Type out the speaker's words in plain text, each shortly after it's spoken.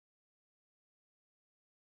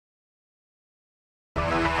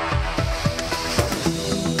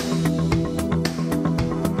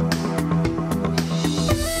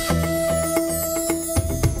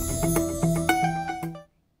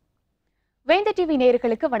வேந்த TV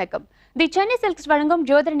நேயர்களுக்கு வணக்கம். தி Chennai silks வழங்கும்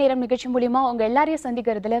ஜோதிட நேரம் நிகழ்ச்சி மூலியமா உங்க எல்லாரையும்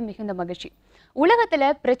சந்திக்கிறதுல மிகுந்த மகிழ்ச்சி. உலகத்துல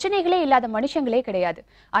பிரச்சனைகளே இல்லாத மனுஷங்களே கிடையாது.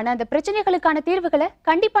 ஆனா அந்த பிரச்சனைகளுக்கான தீர்வுகளை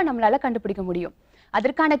கண்டிப்பா நம்மளால கண்டுபிடிக்க முடியும்.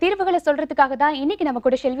 அதற்கான தீர்வுகளை சொல்றதுக்காக தான் இன்னைக்கு நம்ம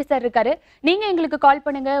கூட ஷெல்வி சார் இருக்காரு. நீங்க எங்களுக்கு கால்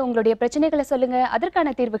பண்ணுங்க, உங்களுடைய பிரச்சனைகளை சொல்லுங்க,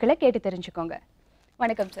 அதற்கான தீர்வுகளை கேட்டு தெரிஞ்சுக்கோங்க.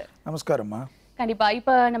 வணக்கம் சார். நமஸ்காரம்மா. கண்டிப்பா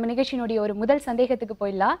இப்ப நம்ம நிகழ்ச்சியினுடைய ஒரு முதல் சந்தேகத்துக்கு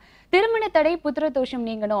போயிடலாம். திருமண தடை புத்திர தோஷம்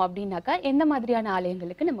நீங்கணும் அப்படின்னாக்கா எந்த மாதிரியான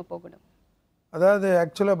ஆலயங்களுக்கு நம்ம போகணும்? அதாவது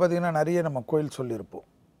ஆக்சுவலாக பார்த்தீங்கன்னா நிறைய நம்ம கோயில் சொல்லியிருப்போம்.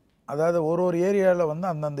 அதாவது ஒரு ஏரியாவில் வந்து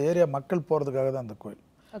அந்தந்த ஏரியா மக்கள் போகிறதுக்காக தான் அந்த கோயில்.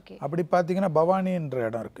 அப்படி பார்த்தீங்கன்னா பவானின்ற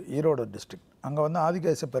இடம் இருக்குது, ஈரோடு டிஸ்ட்ரிக்ட். அங்கே வந்து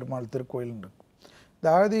ஆதிகேச பெருமாள் திருக்கோயில்னு இருக்கும். இந்த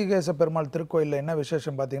ஆதிகேச பெருமாள் திருக்கோயிலில் என்ன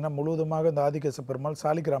விசேஷம் பார்த்தீங்கன்னா முழுவதுமாக இந்த ஆதிகேச பெருமாள்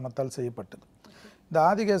சாலிகிராமத்தால் செய்யப்பட்டது. இந்த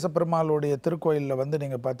ஆதிகேச பெருமாளுடைய திருக்கோயிலில் வந்து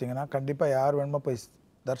நீங்கள் பார்த்தீங்கன்னா கண்டிப்பாக யார் வேணுமோ போய்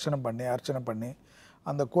தரிசனம் பண்ணி அர்ச்சனை பண்ணி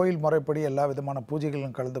அந்த கோயில் முறைப்படி எல்லா விதமான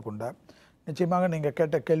பூஜைகளும் கலந்து கொண்டார். நிச்சயமாக நீங்கள்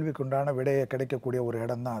கேட்ட கேள்விக்குண்டான விடையை கிடைக்கக்கூடிய ஒரு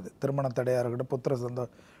இடம் தான் அது. திருமண தடையாக இருக்கட்டும், புத்திர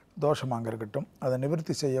தோஷமாக இருக்கட்டும், அதை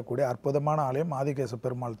நிவர்த்தி செய்யக்கூடிய அற்புதமான ஆலயம் ஆதிகேச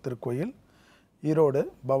பெருமாள் திருக்கோயில், ஈரோடு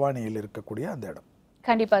பவானியில் இருக்கக்கூடிய அந்த இடம்.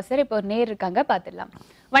 கண்டிப்பா சார். இப்போ ஒரு நேர் இருக்காங்க, பார்த்துடலாம்.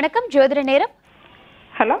 வணக்கம், ஜோதிட நேரம்.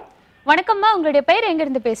 ஹலோ, வணக்கம்மா. உங்களுடைய பெயர் எங்க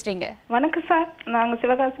இருந்து பேசுறீங்க? வணக்கம் சார், நாங்க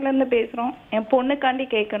சிவகாசில இருந்து பேசுறோம். என் பொண்ணுக்காண்டி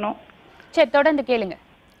கேட்கணும். சரி, தொடர்ந்து கேளுங்க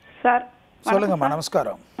சார். சொல்லுங்கம்மா.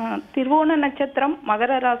 நமஸ்காரம். திருவோண நட்சத்திரம்,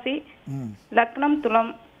 மகர ராசி, லக்னம் துலம்.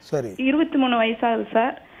 சரி. 23 வயசாகுது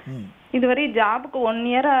சார். இதுவரை ஜாபுக்கு 1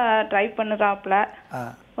 இயர் ட்ரை பண்ணுறாப்ல.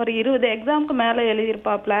 ஒரு 20 எக்ஸாமுக்கு மேல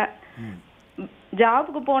எழுதியிருப்பாப்ல.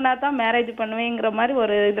 ஜாபுக்கு போனா தான் மேரேஜ் பண்ணுவேங்கிற மாதிரி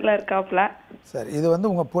ஒரு இதுல இருக்காப்ல. சரி, இது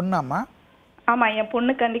வந்து உங்க பொண்ணாம்மா? ஆமா, என்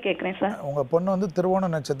பொண்ணுக்காண்டி கேட்குறேன் சார். உங்க பொண்ணு வந்து திருவோண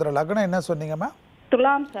நட்சத்திரம், லக்னம் என்ன சொன்னீங்கம்மா?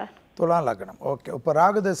 துலாம் சார். துலாம் லக்னம். ஓகே. இப்போ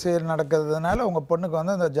ராகுதசை நடக்கிறதுனால உங்கள் பொண்ணுக்கு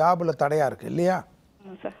வந்து அந்த ஜாபில் தடையாக இருக்குது இல்லையா?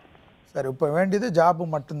 சார். சரி, இப்போ வேண்டியது ஜாபு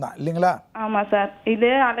மட்டும்தான் இல்லைங்களா? ஆமாம் சார். இது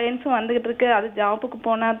அலையன்ஸும் வந்துக்கிட்டு இருக்கு. அது ஜாபுக்கு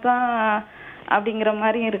போனால் தான் அப்படிங்கிற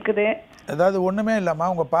மாதிரி இருக்குது. ஏதாவது ஒன்றுமே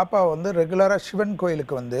இல்லாமல் உங்கள் பாப்பா வந்து ரெகுலராக சிவன்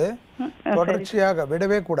கோயிலுக்கு வந்து தொடர்ச்சியாக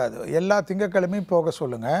விடவே கூடாது. எல்லா திங்கக்கிழமையும் போக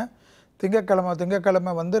சொல்லுங்கள்.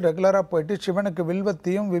 திங்கக்கிழமை வந்து ரெகுலராக போயிட்டு சிவனுக்கு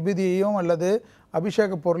வில்வத்தையும் விபூதியையும் அல்லது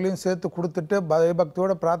அபிஷேக பொருளையும் சேர்த்து கொடுத்துட்டு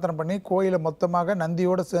பயபக்தியோடு பிரார்த்தனை பண்ணி கோயிலை மொத்தமாக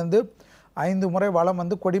நந்தியோடு சேர்ந்து 5 முறை வலம்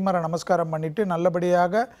வந்து கொடிமர நமஸ்காரம் பண்ணிவிட்டு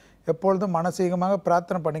நல்லபடியாக எப்பொழுதும் மனசீகமாக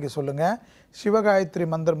பிரார்த்தனை பண்ணிக்க சொல்லுங்கள். சிவகாயத்ரி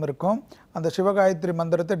மந்திரம் இருக்கும், அந்த சிவகாயத்ரி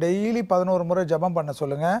மந்திரத்தை டெய்லி 11 முறை ஜபம் பண்ண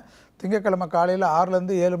சொல்லுங்கள். திங்கக்கிழமை காலையில்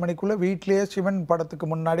 6லேருந்து 7 மணிக்குள்ளே வீட்லேயே சிவன் படத்துக்கு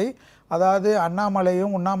முன்னாடி, அதாவது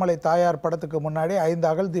அண்ணாமலையும் உண்ணாமலை தாயார் படத்துக்கு முன்னாடி 5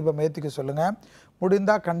 அகல் தீபம் ஏற்றிக்க சொல்லுங்கள்.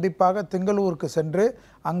 முடிந்தால் கண்டிப்பாக திங்களூருக்கு சென்று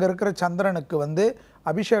அங்கே இருக்கிற சந்திரனுக்கு வந்து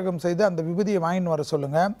அபிஷேகம் செய்து அந்த விபூதியை வாங்கின்னு வர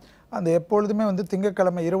சொல்லுங்கள். அந்த எப்பொழுதுமே வந்து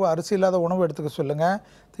திங்கக்கிழமை இரவு அரிசி இல்லாத உணவு எடுத்துக்க சொல்லுங்கள்.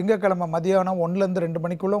 திங்கக்கிழமை மதியானம் 1லேருந்து 2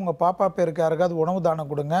 மணிக்குள்ளே உங்கள் பாப்பா பேருக்கு யாருக்காவது உணவு தானம்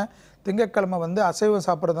கொடுங்க. திங்கக்கிழமை வந்து அசைவம்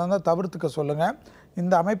சாப்பிட்றதா இருந்தால் தவிர்த்துக்க சொல்லுங்கள்.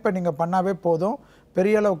 இந்த அமைப்பை நீங்கள் பண்ணாவே போதும்.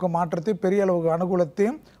 பெரிய அளவுக்கு மாற்றத்தையும் பெரிய அளவுக்கு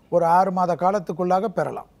அனுகூலத்தையும் ஒரு 6 மாத காலத்துக்குள்ளாக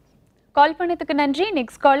பெறலாம். கால் பண்ணதுக்கு நன்றி.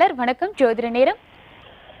 Next caller. வணக்கம், ஜோதிட நேரம்.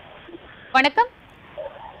 வணக்கம்,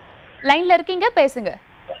 லைன்ல இருக்கீங்க, பேசுங்க.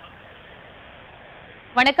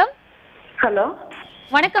 வணக்கம். ஹலோ.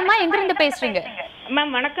 வணக்கம்மா, எங்க இருந்து பேசுறீங்க?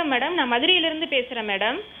 மேம் வணக்கம் மேடம், நான் மதுரையில இருந்து பேசுறேன்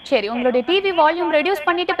மேடம். சரி, உங்களுடைய டிவி வால்யூம் ரெடியூஸ்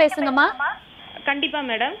பண்ணிட்டு பேசுங்கம்மா. கண்டிப்பா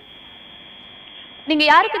மேடம். நீங்க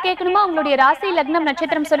யாருக்கு கேட்கணுமோ உங்களுடைய ராசி லக்னம்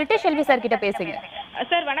நட்சத்திரம் சொல்லிட்டு ஷெல்வி சார் கிட்ட பேசுங்க.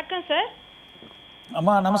 சார் வணக்கம் சார்.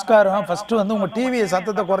 அம்மா நமஸ்காரம். ஃபர்ஸ்ட் வந்து உங்க டிவி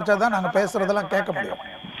சத்தத்தை குறைச்சாதான் நாங்க பேசுறதெல்லாம் கேட்க முடியும்.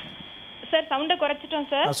 சார் சவுண்டை குறைச்சிட்டோம்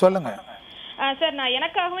சார். சொல்லுங்க சார். நான்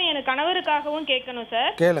எனக்காகவும் என் கணவருக்காகவும் கேட்கணும் சார்.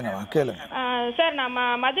 கேளுங்க கேளுங்க. சார், நான்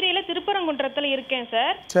மதுரையில திருப்பரங்குன்றத்துல இருக்கேன்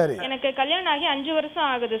சார். சரி. எனக்கு கல்யாணம் ஆகி 5 வருஷம்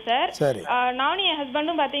ஆகுது சார். சரி. நானும் என்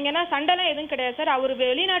ஹஸ்பண்டும் பாத்தீங்கன்னா சண்டைலாம் எதுவும் கிடையாது சார். அவரு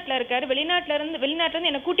வெளிநாட்டுல இருக்காரு. வெளிநாட்டுல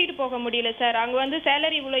இருந்து என்ன கூட்டிட்டு போக முடியல சார். அங்க வந்து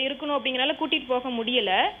சேலரி இவ்வளவு இருக்கணும் அப்படிங்கறனால கூட்டிட்டு போக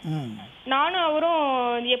முடியல. நானும் அவரும்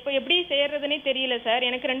எப்படி சேர்றதுன்னே தெரியல சார்.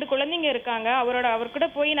 எனக்கு 2 குழந்தைங்க இருக்காங்க. அவர் கூட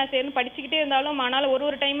போய் நான் சேர்ந்து படிச்சுக்கிட்டே இருந்தாலும் ஆனாலும்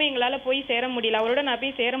ஒரு டைமும் எங்களால போய் சேர முடியல. அவரோட நான்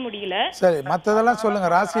போய் சேர முடியல. சரி, மத்ததெல்லாம் சொல்லுங்க.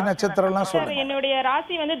 ராசி நட்சத்திரம்லாம் சொல்லுங்க. என்னுடைய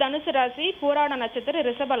ராசி வந்து தனுசு ராசி, பூராட நட்சத்திரம்,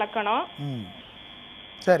 ரிஷப லக்னம்.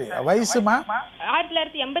 சரி. வயசுமா?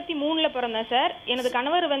 1983ல பிறந்தேன் சார். எனது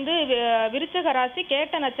கணவர் வந்து விருச்சக ராசி,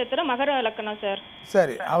 கேட்ட நட்சத்திரம், மகர லக்னம் சார்.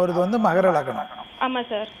 சரி, அவரது வந்து மகர லக்னம். ஆமா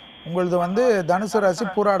சார். உங்களது வந்து தனுசு ராசி,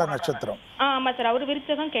 பூராட நட்சத்திரம். ஆமா சார். அவரு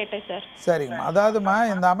விருச்சகம், கேட்டேன் சார். சரிங்கம்மா. அதாவதுமா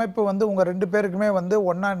இந்த அமைப்பு வந்து உங்க 2 பேருக்குமே வந்து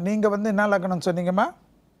ஒன்னா. நீங்க வந்து என்ன லக்னம் சொன்னீங்கம்மா?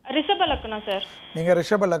 ரிஷப லக்னம் சார். நீங்க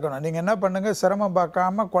ரிஷப லக்னம். நீங்க என்ன பண்ணுங்க, சிரமம்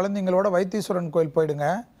பார்க்காம குழந்தைங்களோட வைத்தீஸ்வரன் கோயில் போயிடுங்க.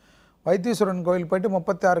 வைத்தீஸ்வரன் கோயில் போயிட்டு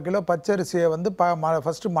 36 கிலோ பச்சரிசியை வந்து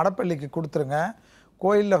ஃபஸ்ட்டு மடப்பள்ளிக்கு கொடுத்துருங்க.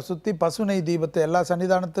 கோயிலில் சுற்றி பசுனை தீபத்தை எல்லா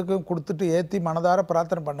சன்னிதானத்துக்கும் கொடுத்துட்டு ஏற்றி மனதார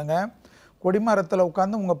பிரார்த்தனை பண்ணுங்கள். கொடிமரத்தில்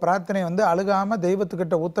உட்காந்து உங்கள் பிரார்த்தனை வந்து அழுகாமல்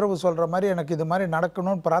தெய்வத்துக்கிட்ட உத்தரவு சொல்கிற மாதிரி எனக்கு இது மாதிரி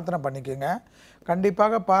நடக்கணும்னு பிரார்த்தனை பண்ணிக்கோங்க.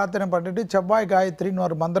 கண்டிப்பாக பிரார்த்தனை பண்ணிவிட்டு செவ்வாய் காயத்ரின்னு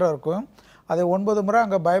ஒரு மந்திரம் இருக்கும், அதை 9 முறை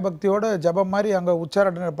அங்கே பயபக்தியோட ஜபம் மாதிரி அங்கே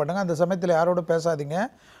உச்சாரணை பண்ணுங்கள். அந்த சமயத்தில் யாரோட பேசாதீங்க.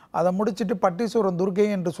 அதை முடிச்சுட்டு பட்டீஸ்வரம் துர்க்கை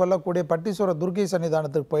என்று சொல்லக்கூடிய பட்டீஸ்வர துர்க்கை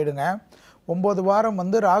சன்னிதானத்துக்கு போயிடுங்க. 9 வாரம்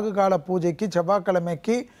வந்து ராகு கால பூஜைக்கு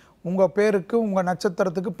செவ்வாய்க்கிழமைக்கு உங்கள் பேருக்கு உங்கள்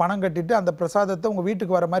நட்சத்திரத்துக்கு பணம் கட்டிட்டு அந்த பிரசாதத்தை உங்கள்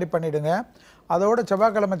வீட்டுக்கு வர மாதிரி பண்ணிவிடுங்க. அதோட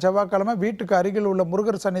செவ்வாய்க்கிழமை வீட்டுக்கு அருகில் உள்ள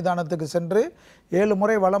முருகர் சன்னிதானத்துக்கு சென்று 7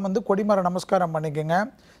 முறை வலம் வந்து கொடிமர நமஸ்காரம் பண்ணிக்கோங்க.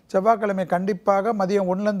 செவ்வாய்க்கிழமை கண்டிப்பாக மதியம்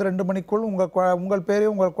 1லேருந்து 2 மணிக்குள் உங்கள்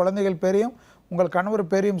பேரையும் உங்கள் குழந்தைகள் பேரையும் உங்கள் கணவர்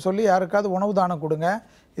பேரையும் சொல்லி யாருக்காவது உணவு தானம் கொடுங்க.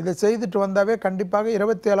 இதை செய்துட்டு வந்தாவே கண்டிப்பாக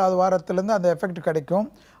 27வது வாரத்திலேருந்து அந்த எஃபெக்ட் கிடைக்கும்.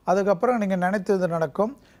 அதுக்கப்புறம் நீங்கள் நினைத்தது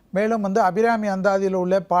நடக்கும். மேலும் வந்து அபிராமி அந்தாதியில்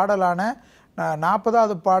உள்ள பாடலான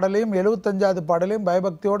 40வது பாடலையும் 75வது பாடலையும்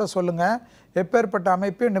பயபக்தியோடு சொல்லுங்கள். எப்பேற்பட்ட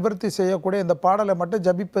அமைப்பையும் நிவர்த்தி செய்யக்கூடிய இந்த பாடலை மட்டும்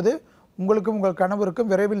ஜபிப்பது உங்களுக்கும் உங்கள் கணவருக்கும்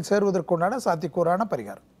விரைவில் சேருவதற்குண்டான சாத்தியக்கூறான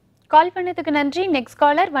பரிகாரம். கால் பண்ணதுக்கு நன்றி. Next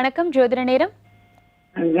caller. வணக்கம் ஜோதிட நேரம்.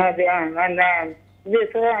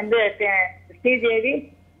 ஸ்ரீதேவி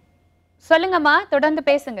சொல்லுங்கம்மா, தொடர்ந்து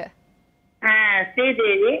பேசுங்க.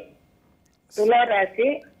 ஸ்ரீதேவி துளாராசி.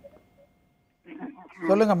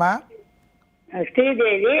 சொல்லுங்கம்மா.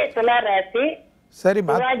 ஸ்ரீதேவி துளாராசி.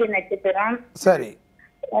 சரிம்மா. சிவாஜி நட்சத்திரம். சரி.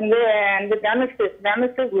 வந்து அந்த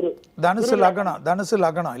தனுசு குரு. தனுசு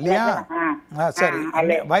லக்னம் இல்லையா? சரி.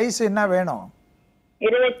 வயசு என்ன வேணும்?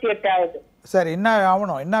 28வது. சரி, என்ன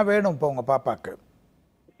ஆகணும், என்ன வேணும் இப்போ உங்க பாப்பாக்கு?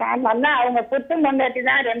 அவங்க புத்தம் கொண்டாட்டி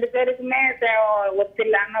தான் 2 பேருக்குமே ஒத்து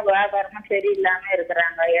இல்லாம வியாபாரமும் சரியில்லாம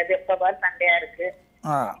இருக்கிறாங்க. எது எப்ப பார்த்து சண்டையா இருக்கு.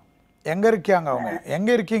 எங்க இருக்காங்க அவங்க? எங்க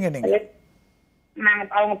இருக்கீங்க நீங்க?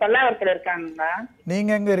 அவங்க பல்லாவரத்துல இருக்காங்களா?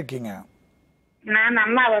 நீங்க எங்க இருக்கீங்க? நான்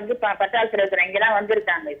அம்மா வந்து பட்டாளத்துல இருக்கிறேன். இங்கதான்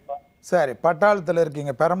வந்திருக்காங்க இப்போ. சரி, பட்டாளத்துல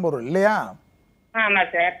இருக்கீங்க, பெரம்பூர் இல்லையா? ஆமா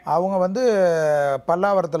சார். அவங்க வந்து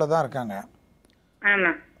பல்லாவரத்துல தான் இருக்காங்க.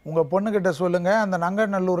 ஆமா. உங்க பொண்ணுகிட்ட சொல்லுங்க, அந்த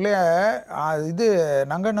நங்கநல்லூர்ல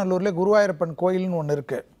குருவாயூரப்பன் கோயில்னு ஒன்று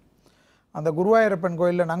இருக்கு. அந்த குருவாயூரப்பன்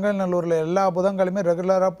கோயிலில் நங்கநல்லூரில் எல்லா புதன்கிழமையும்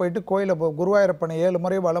ரெகுலராக போயிட்டு கோயிலை குருவாயூரப்பனை 7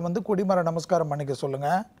 முறை வலம் வந்து குடிமர நமஸ்காரம் பண்ணிக்க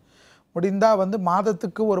சொல்லுங்கள். முடிந்தால் வந்து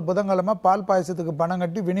மாதத்துக்கு ஒரு புதன்கிழமை பால் பாயசத்துக்கு பணம்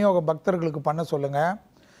கட்டி விநியோக பக்தர்களுக்கு பண்ண சொல்லுங்கள்.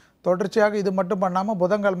 தொடர்ச்சியாக இது மட்டும் பண்ணாமல்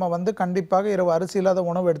புதன்கிழமை வந்து கண்டிப்பாக இரவு அரிசி இல்லாத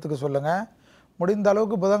உணவு எடுத்துக்க சொல்லுங்கள். முடிந்த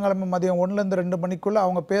அளவுக்கு புதன்கிழமை மதியம் 1லேருந்து 2 மணிக்குள்ளே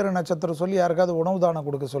அவங்க பேரு நட்சத்திரம் சொல்லி யாருக்காவது உணவு தானம்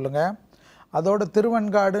கொடுக்க சொல்லுங்கள். அதோடு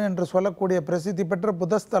திருவெண்காடு என்று சொல்லக்கூடிய பிரசித்தி பெற்ற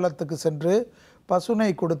புதஸ்தலத்துக்கு சென்று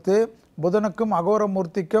பசுனை கொடுத்து புதனுக்கும்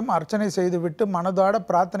அகோரமூர்த்திக்கும் அர்ச்சனை செய்துவிட்டு மனதாட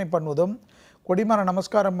பிரார்த்தனை பண்ணுவதும் கொடிமர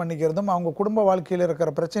நமஸ்காரம் பண்ணிக்கிறதும் அவங்க குடும்ப வாழ்க்கையில் இருக்கிற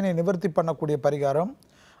பிரச்சனையை நிவர்த்தி பண்ணக்கூடிய பரிகாரம்.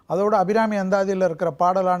 அதோடு அபிராமி அந்தாதியில் இருக்கிற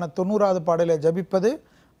பாடலான 90வது பாடலை ஜபிப்பது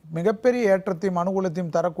மிகப்பெரிய ஏற்றத்தையும்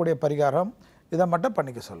அனுகூலத்தையும் தரக்கூடிய பரிகாரம். இதை மட்டும்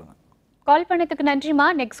பண்ணிக்க சொல்லுங்கள். கால் பண்ணதுக்கு நன்றிமா.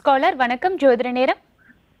 Next caller. வணக்கம் ஜோதிட நேரம்.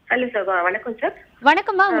 Hello sir. வணக்கம் சார்.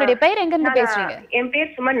 வணக்கம்மா. உங்களுடைய பெயர் எங்க இருந்து பேசுறீங்க? என்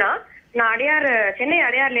பேர் சுமன்னா. நான் சென்னை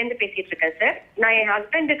அடையார்ல இருந்து பேசிட்டு இருக்கேன் சார். நான் என்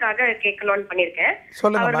ஹஸ்பண்டுக்காக கேட்கணும்னு பண்ணிருக்கேன்.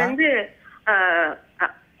 அவர் வந்து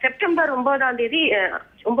செப்டம்பர் 9ஆம் தேதி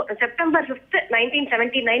செப்டம்பர் 5,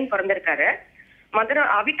 1979 பிறந்திருக்காரு.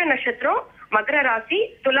 அவிட்ட நட்சத்திரம், மகர ராசி,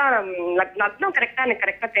 துலா லக்னம். எனக்கு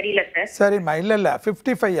கரெக்டா தெரியல சார். சரிம்மா. இல்ல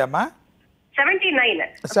 55 அம்மா.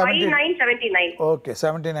 79. ஓகே,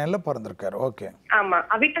 79ல பிறந்திருக்காரு. ஓகே. ஆமா.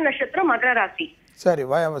 அவிட்ட நட்சத்திரம், மகர ராசி. சரி,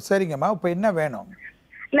 சரிங்கம்மா. இப்போ என்ன வேணும்?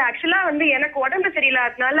 இல்ல ஆக்சுவலா வந்து எனக்கு உடம்பு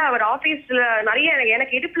சரியில்லாதனால அவர் ஆபீஸ்ல நிறைய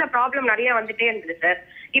எனக்கு இடுப்புல ப்ராப்ளம் நிறைய வந்துட்டே இருந்தது சார்.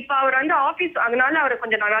 இப்ப அவர் வந்து ஆபீஸ், அதனால அவர்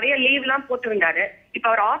கொஞ்சம் நிறைய லீவ் எல்லாம் போட்டிருந்தாரு. இப்ப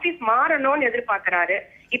அவர் ஆபீஸ் மாறணும்னு எதிர்பார்க்கறாரு.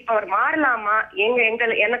 இப்ப அவர் மாறலாமா?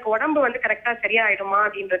 எனக்கு உடம்பு வந்து கரெக்டா சரியாயிடுமா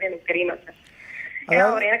அப்படின்றது எனக்கு தெரியணும் சார்.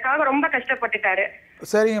 அவர் எனக்காக ரொம்ப கஷ்டப்பட்டுட்டாரு.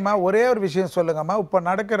 சரிங்கம்மா. ஒரே ஒரு விஷயம் சொல்லுங்கம்மா. இப்போ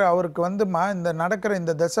நடக்கிற அவருக்கு வந்துமா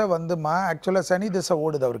இந்த தசை வந்துமா ஆக்சுவலாக சனி தசை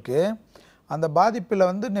ஓடுது அவருக்கு. அந்த பாதிப்பில்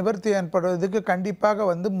வந்து நிவர்த்தி ஏற்படுவதற்கு கண்டிப்பாக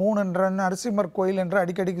வந்து 3 நரசிம்மர் கோயில் என்று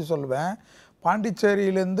அடிக்கடிக்கு சொல்லுவேன்.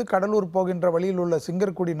 பாண்டிச்சேரியிலேருந்து கடலூர் போகின்ற வழியில் உள்ள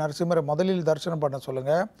சிங்கர்குடி நரசிம்மரை முதலில் தரிசனம் பண்ண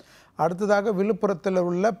சொல்லுங்கள். அடுத்ததாக விழுப்புரத்தில்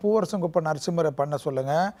உள்ள பூவரசங்குப்பம் நரசிம்மரை பண்ண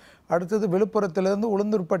சொல்லுங்கள். அடுத்தது விழுப்புரத்திலிருந்து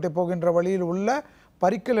உளுந்தூர்பேட்டை போகின்ற வழியில் உள்ள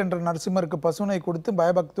பரிக்கல் என்ற நரசிம்மருக்கு பசுனை கொடுத்து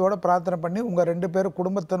பயபக்தியோடு பிரார்த்தனை பண்ணி உங்கள் 2 பேரும்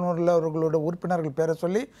குடும்பத்தினர்களோட உறுப்பினர்கள் பேரை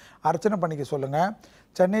சொல்லி அர்ச்சனை பண்ணிக்க சொல்லுங்கள்.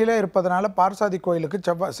 சென்னையில் இருப்பதனால பார்சாதி கோயிலுக்கு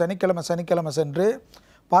சனிக்கிழமை சென்று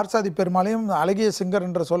பார்சாதி பெருமாளையும் அழகிய சிங்கர்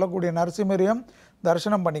என்று சொல்லக்கூடிய நரசிம்மரையும்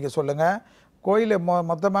தரிசனம் பண்ணிக்க சொல்லுங்கள். கோயிலை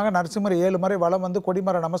மொத்தமாக நரசிம்மர் 7 முறை வலம் வந்து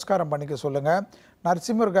கொடிமர நமஸ்காரம் பண்ணிக்க சொல்லுங்கள்.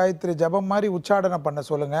 நரசிம்மர் காயத்ரி ஜபம் மாதிரி உச்சாடனை பண்ண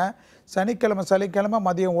சொல்லுங்கள். சனிக்கிழமை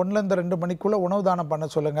மதியம் 1லேருந்து 2 மணிக்குள்ளே உணவு தானம் பண்ண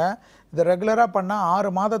சொல்லுங்கள். இதை ரெகுலராக பண்ணால்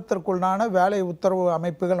 6 மாதத்திற்குள்ளான வேலை உத்தரவு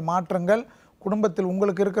அமைப்புகள் மாற்றங்கள் குடும்பத்தில்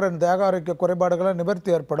உங்களுக்கு இருக்கிற தேக ஆரோக்கிய குறைபாடுகளை நிவர்த்தி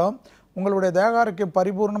ஏற்படும். உங்களுடைய தேக ஆரோக்கியம்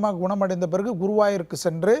பரிபூர்ணமாக குணமடைந்த பிறகு குருவாயூருக்கு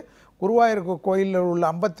சென்று குருவாயூருக்கு கோயிலில் உள்ள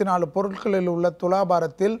 54 பொருட்களில் உள்ள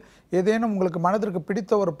துலாபாரத்தில் ஏதேனும் உங்களுக்கு மனதிற்கு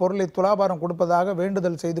பிடித்த ஒரு பொருளை துலாபாரம் கொடுப்பதாக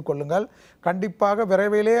வேண்டுதல் செய்து கொள்ளுங்கள். கண்டிப்பாக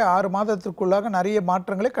விரைவிலேயே 6 மாதத்திற்குள்ளாக நிறைய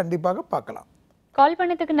மாற்றங்களை கண்டிப்பாக பார்க்கலாம். கால்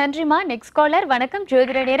பண்ணதுக்கு நன்றிமா. Next caller. வணக்கம்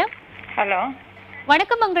ஜோதிட நேரம். ஹலோ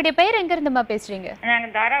வணக்கம், உங்களுடைய பெயர் எங்க இருந்துமா பேசுறீங்க? நாங்க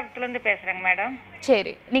தாராபுரத்துல இருந்து பேசுறேங்க மேடம்.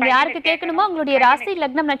 சரி, நீங்க யாருக்கு கேட்கணுமோ உங்களுடைய ராசி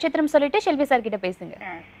லக்னம் நட்சத்திரம் சொல்லிட்டு ஷெல்வி சார் கிட்ட பேசுங்க.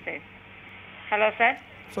 சரி. Hello sir.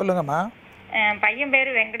 சொல்லுங்கம்மா. பையன்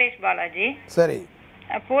பேரு வெங்கடேஷ் பாலாஜி. சரி.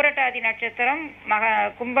 பூரட்டாதி நட்சத்திரம்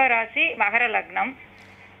கும்பராசி மகர லக்னம்.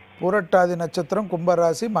 பூரட்டாதி நட்சத்திரம்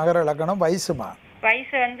கும்பராசி மகர லக்னம். வயசுமா?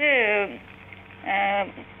 வயசு வந்து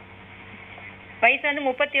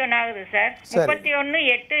 31 ஆகுது சார்.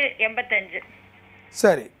 31/8/85.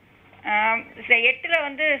 சரி. 8ல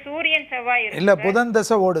வந்து சூரியன் செவ்வாய் இருக்கு. இல்ல புதன்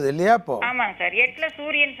தசை ஓடுது இல்லையா இப்போ? ஆமாங்க சார். 8ல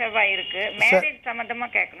சூரியன் செவ்வாய் இருக்கு. மேரேஜ் சம்பந்தமா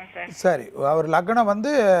கேட்கணும் சார். சரி. அவர் லக்னம்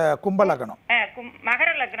வந்து கும்ப லக்னம். மகர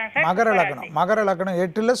லக்னம் சார். மகர லக்னம். மகர லக்னம்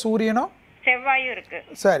 8ல சூரியனும் செவ்வாயும் இருக்கு.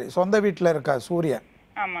 சரி. சொந்த வீட்டுல இருக்கா சூரியன்?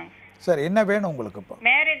 ஆமாங்க. சரி, என்ன வேணும் உங்களுக்கு இப்போ?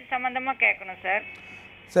 மேரேஜ் சம்பந்தமா கேட்கணும் சார்.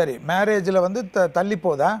 சரி, மேரேஜில் வந்து தள்ளி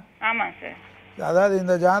போதா? ஆமாங்க சார். அதாவது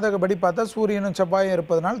இந்த ஜாதகப்படி பார்த்தா சூரியனும் செவ்வாயும்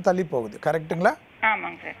இருப்பதனால தள்ளி போகுது, கரெக்டுங்களா?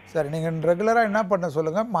 ஆமாங்க சார். சரி, நீங்கள் ரெகுலராக என்ன பண்ண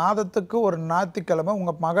சொல்லுங்கள், மாதத்துக்கு ஒரு ஞாயிற்றுக்கிழமை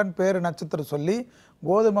உங்கள் மகன் பேர் நட்சத்திரம் சொல்லி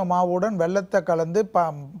கோதுமை மாவுடன் வெள்ளத்தை கலந்து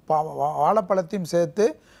வாழைப்பழத்தையும் சேர்த்து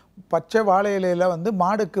பச்சை வாழை இலையில் வந்து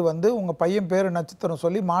மாடுக்கு வந்து உங்கள் பையன் பேர் நட்சத்திரம்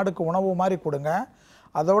சொல்லி மாடுக்கு உணவு மாதிரி கொடுங்க.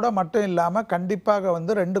 அதோடு மட்டும் இல்லாமல் கண்டிப்பாக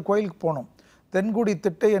வந்து 2 கோயிலுக்கு போகணும். தென்குடி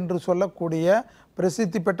திட்டை என்று சொல்லக்கூடிய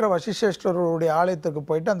பிரசித்தி பெற்ற வசிஷ்டருடைய ஆலயத்துக்கு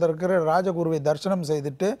போயிட்டு அந்த இருக்கிற ராஜகுருவை தரிசனம்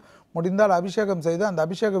செய்துட்டு முடிந்தால் அபிஷேகம் செய்து அந்த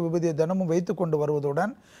அபிஷேக விபூதியை தினமும் வைத்து கொண்டு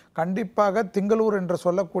வருவதுடன் கண்டிப்பாக திங்களூர் என்று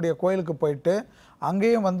சொல்லக்கூடிய கோயிலுக்கு போயிட்டு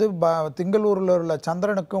அங்கேயும் வந்து திங்களூரில் உள்ள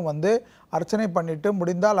சந்திரனுக்கும் வந்து அர்ச்சனை பண்ணிவிட்டு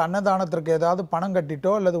முடிந்தால் அன்னதானத்திற்கு ஏதாவது பணம்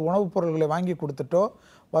கட்டிட்டோ அல்லது உணவுப் பொருட்களை வாங்கி கொடுத்துட்டோ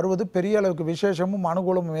வருவது பெரிய அளவுக்கு விசேஷமும்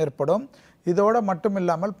அனுகூலமும் ஏற்படும். இதோடு மட்டும்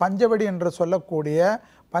இல்லாமல் பஞ்சவடி என்று சொல்லக்கூடிய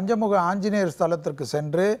பஞ்சமுக ஆஞ்சநேயர் ஸ்தலத்திற்கு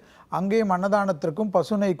சென்று அங்கேயும் அன்னதானத்திற்கும்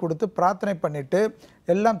பசுனை கொடுத்து பிரார்த்தனை பண்ணிட்டு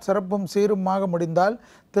எல்லாம் சிறப்பும் சீருமாக முடிந்தால்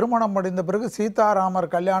திருமணம் முடிந்த பிறகு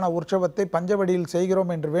சீதாராமர் கல்யாண உற்சவத்தை பஞ்சவடியில்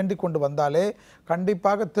செய்கிறோம் என்று வேண்டிக் கொண்டு வந்தாலே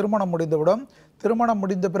கண்டிப்பாக திருமணம் முடிந்துவிடும். திருமணம்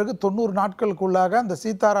முடிந்த பிறகு 90 நாட்களுக்குள்ளாக அந்த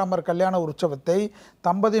சீதாராமர் கல்யாண உற்சவத்தை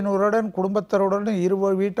தம்பதியினருடன் குடும்பத்தருடன்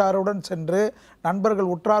வீட்டாருடன் சென்று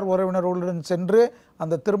நண்பர்கள் உற்றார் உறவினர்களுடன் சென்று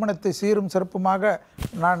அந்த திருமணத்தை சீரும் சிறப்புமாக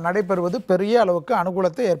நடைபெறுவது பெரிய அளவுக்கு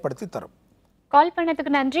அனுகூலத்தை ஏற்படுத்தி தரும். கால்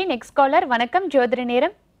பண்ணதுக்கு நன்றி. Next caller. வணக்கம் ஜோதிட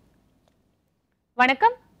நேரம்.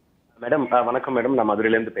 வணக்கம் மேடம். வணக்கம் மேடம், நான்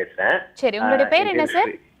மதுரையில இருந்து பேசுறேன். சரி, உங்களுடைய பேர் என்ன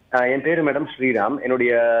சார்? என் பேரு மேடம் ஸ்ரீராம்.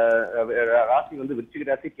 என்னுடைய ராசி வந்து விருச்சிக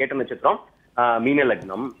ராசி, கேட்ட நட்சத்திரம், மீன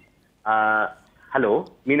லக்னம். ஹலோ,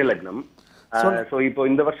 மீன லக்னம். சோ இப்போ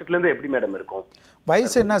இந்த வருஷத்துல இருந்து எப்படி மேடம் இருக்கும்?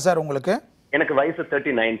 வயசு என்ன சார் உங்களுக்கு? எனக்கு வயசு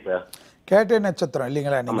 39 சார். கேட்ட நட்சத்திரம்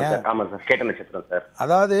இல்லைங்களா நீங்க? ஆமா சார், கேட்ட நட்சத்திரம் சார்.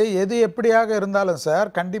 அதாவது எது எப்படியாக இருந்தாலும் சார்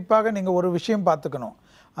கண்டிப்பாக நீங்க ஒரு விஷயம் பார்த்துக்கணும்.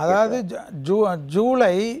 அதாவது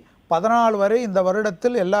ஜூலை 14 வரை இந்த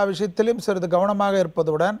வருடத்தில் எல்லா விஷயத்திலும் சிறிது கவனமாக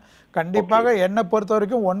இருப்பதுடன் கண்டிப்பாக என்னை பொறுத்த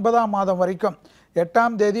வரைக்கும் 9ஆம் மாதம் வரைக்கும்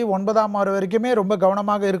 8ஆம் தேதி 9ஆம் மாதம் வரைக்குமே ரொம்ப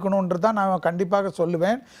கவனமாக இருக்கணுன்றது தான் நான் கண்டிப்பாக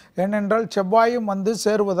சொல்லுவேன். ஏனென்றால் செவ்வாயும் வந்து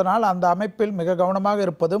சேருவதனால் அந்த அமைப்பில் மிக கவனமாக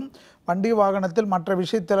இருப்பதும் வண்டி வாகனத்தில் மற்ற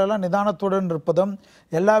விஷயத்திலெல்லாம் நிதானத்துடன் இருப்பதும்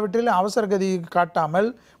எல்லாவற்றிலும் அவசரகதி காட்டாமல்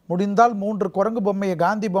முடிந்தால் 3 குரங்கு பொம்மையை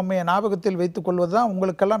காந்தி பொம்மையை ஞாபகத்தில் வைத்துக் கொள்வது தான்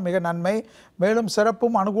உங்களுக்கெல்லாம் மிக நன்மை. மேலும்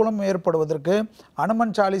சிறப்பும் அனுகூலமும் ஏற்படுவதற்கு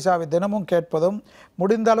அனுமன் சாலிசாவை தினமும் கேட்பதும்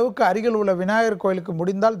முடிந்த அளவுக்கு அருகில் உள்ள விநாயகர் கோயிலுக்கு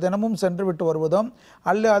முடிந்தால் தினமும் சென்று விட்டு வருவதும்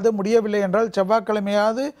அது முடியவில்லை என்றால்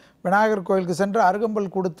செவ்வாய்க்கிழமையாவது விநாயகர் கோயிலுக்கு சென்று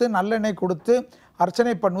அருகம்புல் கொடுத்து நல்லெண்ணெய் கொடுத்து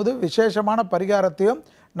அர்ச்சனை பண்ணுவது விசேஷமான பரிகாரத்தையும்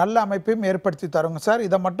நல்ல அமைப்பையும் ஏற்படுத்தி தருங்க சார்.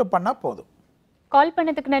 இதை மட்டும் பண்ணால் போதும். கால்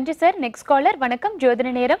பண்ணதுக்கு நன்றி சார். Next caller. வணக்கம்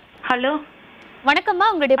ஜோதிட நேரம். ஹலோ வணக்கம்மா,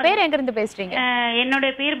 உங்களுடைய பேர் எங்க இருந்து பேசுறீங்க?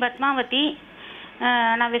 என்னுடைய பேர் பத்மாவதி.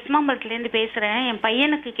 நான் வெஸ்மாம்பலத்துலேருந்து பேசுகிறேன். என்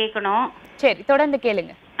பையனுக்கு கேட்கணும். சரி, தொடர்ந்து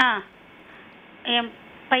கேளுங்க. என்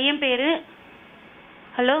பையன் பேர்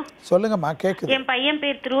ஹலோ சொல்லுங்கம்மா, கேக்குது. என் பையன்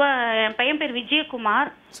பேர் விஜயகுமார்.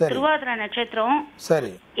 திருவாதிரை நட்சத்திரம்.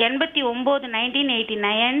 சரி.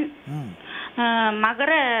 89/1989.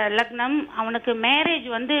 மகர லக்னம். அவனுக்கு மேரேஜ்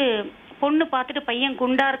வந்து பொண்ணு பார்த்துட்டு பையன்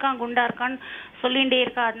குண்டா இருக்கான்னு சொல்லிகிட்டே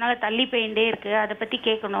இருக்கா, அதனால தள்ளி போயிட்டே இருக்கு. அதை பத்தி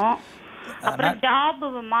கேட்கணும். அப்புறம் ஜாப்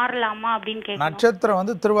மாறலாமா அப்படின்னு கேட்கணும். நட்சத்திரம்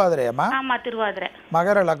வந்து திருவாதிரையாம்மா? ஆமா, திருவாதிரை.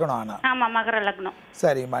 மகர லக்னம். ஆனா ஆமா, மகர லக்னம்.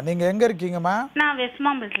 சரிம்மா, நீங்க எங்க இருக்கீங்கம்மா? நான்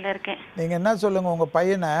வெஸ்மாம்பலத்துல இருக்கேன். நீங்க என்ன சொல்லுங்க, உங்க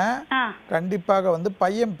பையனை கண்டிப்பாக வந்து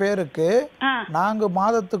பையன் பேருக்கு 4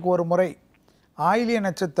 மாதத்துக்கு ஒரு முறை ஆயிலிய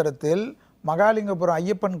நட்சத்திரத்தில் மகாலிங்கபுரம்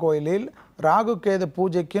ஐயப்பன் கோயிலில் ராகு கேது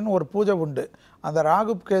பூஜைக்குன்னு ஒரு பூஜை உண்டு. அந்த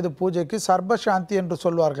ராகு கேது பூஜைக்கு சர்பசாந்தி என்று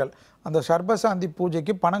சொல்வார்கள். அந்த சர்பசாந்தி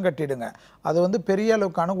பூஜைக்கு பணம் கட்டிடுங்க. அது வந்து பெரிய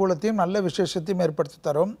அளவுக்கு அனுகூலத்தையும் நல்ல விசேஷத்தையும் ஏற்படுத்தி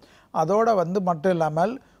தரும். அதோட வந்து மட்டும்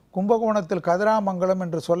இல்லாமல் கும்பகோணத்தில் கதிராமங்கலம்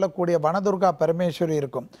என்று சொல்லக்கூடிய வனதுர்கா பரமேஸ்வரி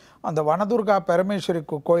இருக்கும். அந்த வனதுர்கா பரமேஸ்வரி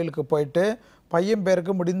கோயிலுக்கு போயிட்டு பையன்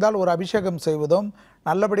பேருக்கு முடிந்தால் ஒரு அபிஷேகம் செய்வதும்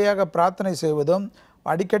நல்லபடியாக பிரார்த்தனை செய்வதும்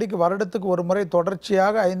அடிக்கடிக்கு வருடத்துக்கு ஒரு முறை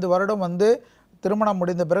தொடர்ச்சியாக 5 வருடம் வந்து திருமணம்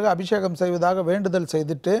முடிந்த பிறகு அபிஷேகம் செய்வதாக வேண்டுதல்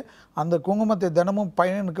செய்துட்டு அந்த குங்குமத்தை தினமும்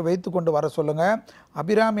பையனுக்கு வைத்து கொண்டு வர சொல்லுங்கள்.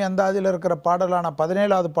 அபிராமி அந்தாதியில் இருக்கிற பாடலான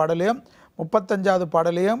 17வது பாடலையும் 35வது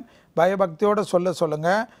பாடலையும் பயபக்தியோடு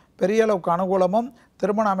சொல்லுங்கள். பெரிய அளவுக்கு அனுகூலமும்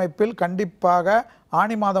திருமண அமைப்பில் கண்டிப்பாக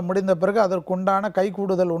ஆணி மாதம் முடிந்த பிறகு அதற்குண்டான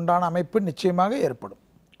கைகூடுதல் உண்டான அமைப்பு நிச்சயமாக ஏற்படும்.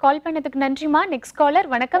 கால் பண்ணதுக்கு நன்றிமா. Next caller.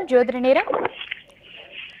 வணக்கம் ஜோதிட நேரம்.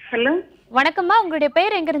 ஹலோ வணக்கம்மா, உங்களுடைய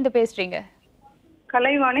பெயர் எங்க இருந்து பேசுறீங்க?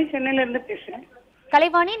 கலைவாணி, சென்னையில இருந்து பேசுறேன்.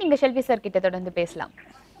 கலைவாணி, நீங்க ஷெல்வி சார் கிட்ட தொடர்ந்து பேசலாம்.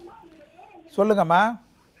 சொல்லுங்கம்மா.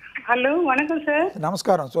 ஹலோ வணக்கம் சார்.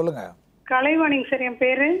 நமஸ்காரம், சொல்லுங்க. கலைவாணிங்க சார் என்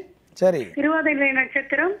பேரு. சரி. திருவாதிரை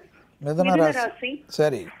நட்சத்திரம், மிதுன ராசி.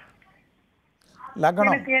 சரி.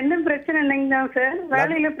 லக்னம். எனக்கு எந்த பிரச்சனை இல்லைங்க சார்,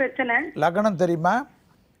 வேலையில பிரச்சனை. லக்னம் தெரியுமா?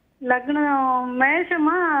 லக்னம்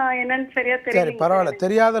மேஷமா என்னன்னு சரியா தெரியல. சரி பரவாயில்ல,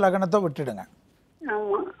 தெரியாத லக்னத்தை விட்டுடுங்க.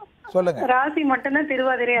 ஆமா சொல்லுங்க. ராசி மட்டும் தான்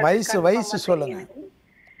திருவாதிரை. வயசு சொல்லுங்க.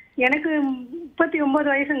 எனக்கு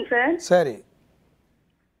 39 வயசுங்க சார். சரி.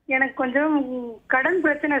 எனக்கு கொஞ்சம் கடன்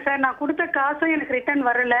பிரச்சனை சார். நான் கொடுத்த காசும் எனக்கு ரிட்டர்ன்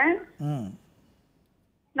வரல.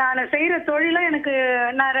 நான் செய்யற தொழில எனக்கு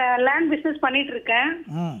நான் லேண்ட் பிசினஸ் பண்ணிட்டு இருக்கேன்.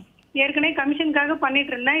 ஏற்கனவே கமிஷனுக்காக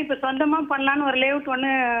பண்ணிட்டு இருந்தேன். இப்ப சொந்தமா பண்ணலான்னு ஒரு லேஅவுட்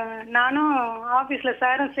ஒண்ணு நானும் ஆபீஸ்ல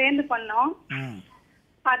சாரும் சேர்ந்து பண்ணோம்.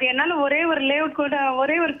 அது என்னால ஒரே ஒரு லேஅவுட் கூட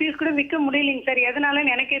ஒரே ஒரு பீஸ் கூட விற்க முடியலைங்க சார்.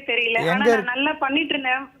 எதனாலன்னு எனக்கே தெரியல. ஆனா நான் நல்லா பண்ணிட்டு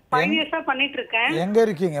இருந்தேன். 5 இயர்ஸா பண்ணிட்டு இருக்கேன். எங்க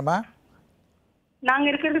இருக்கீங்கம்மா? நாங்க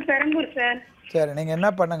இருக்கிறது பெரம்பூர் சார். சரி, நீங்க என்ன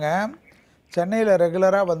பண்ணுங்க, சென்னையில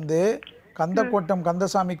ரெகுலரா வந்து கந்தக்கோட்டம்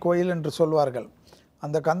கந்தசாமி கோயில் என்று சொல்வார்கள்.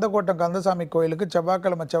 அந்த கந்தக்கோட்டம் கந்தசாமி கோயிலுக்கு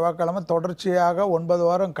செவ்வாய்க்கிழமை தொடர்ச்சியாக 9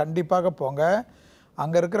 வாரம் கண்டிப்பாக போங்க.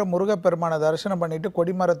 அங்கே இருக்கிற முருகப்பெருமானை தரிசனம் பண்ணிவிட்டு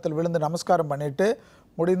கொடிமரத்தில் விழுந்து நமஸ்காரம் பண்ணிவிட்டு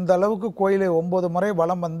முடிந்த அளவுக்கு கோயிலை 9 முறை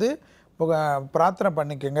வலம் வந்து பிரார்த்தனை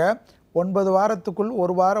பண்ணிக்கோங்க. 9 வாரத்துக்குள்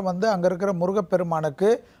ஒரு வாரம் வந்து அங்கே இருக்கிற முருகப்பெருமானுக்கு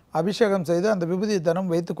அபிஷேகம் செய்து அந்த விபூதி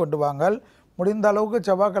தனம் வைத்து கொண்டு வாங்கள். முடிந்த அளவுக்கு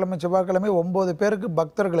செவ்வாய்க்கிழமை 9 பேருக்கு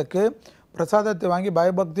பக்தர்களுக்கு பிரசாதத்தை வாங்கி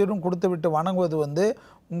பயபக்தியுடன் கொடுத்து விட்டு வணங்குவது வந்து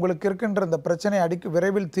உங்களுக்கு இருக்கின்ற இந்த பிரச்சனை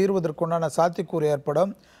விரைவில் தீர்வதற்குண்டான சாத்தியக்கூறு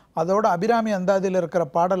ஏற்படும். அதோடு அபிராமி அந்தாதியில் இருக்கிற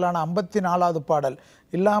பாடலான 54வது பாடல்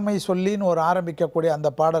இல்லாமை சொல்லின்னு ஒரு ஆரம்பிக்கக்கூடிய அந்த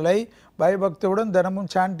பாடலை பயபக்தியுடன் தினமும்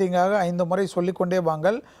சாண்டிங்காக 5 முறை சொல்லிக்கொண்டே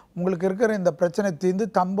வாங்கள். உங்களுக்கு இருக்கிற இந்த பிரச்சனை தீர்ந்து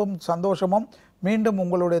தம்பும் சந்தோஷமும் மீண்டும்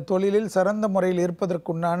உங்களுடைய தொழிலில் சிறந்த முறையில்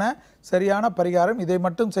இருப்பதற்குண்டான சரியான பரிகாரம். இதை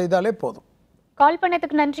மட்டும் செய்தாலே போதும். கால்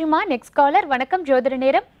பண்ணதுக்கு நன்றிமா. Next caller. வணக்கம் ஜோதிட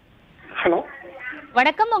நேரம். ஹலோ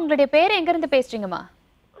வணக்கம், உங்களுடைய பேர் எங்க இருந்து பேசுறீங்கம்மா?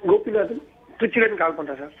 கோபிநாத், திருச்சியில இருந்து கால்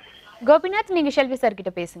பண்றேன் சார். கோபிநாத், நீங்க ஷெல்வி சார்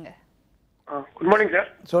கிட்ட பேசுங்க. Good morning sir.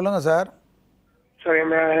 சொல்லுங்க சார். சார்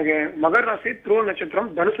எனக்கு மகர ராசி, துருவ நட்சத்திரம்,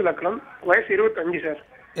 தனுசு லக்னம், வயசு 25 சார்.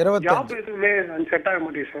 25. ஜாப் எதுவுமே செட் ஆக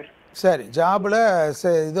மாட்டேங்குது சார். சரி, ஜாப்ல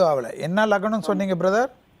இது ஆகல. என்ன லக்னம் சொன்னீங்க பிரதர்?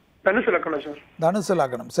 தனுசு லக்னம் சார். தனுசு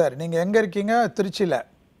லக்னம். சரி, நீங்க எங்க இருக்கீங்க? திருச்சியில.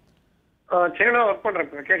 சென்னையில ஒர்க்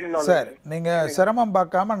பண்றேன். சரி, நீங்க சிரமம்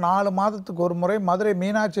பார்க்காம 4 மாதத்துக்கு ஒரு முறை மதுரை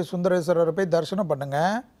மீனாட்சி சுந்தரேஸ்வரரை போய் தரிசனம் பண்ணுங்க.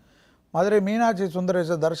 மதுரை மீனாட்சி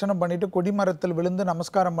சுந்தரேஸ்வரர் தரிசனம் பண்ணிட்டு கொடிமரத்தில் விழுந்து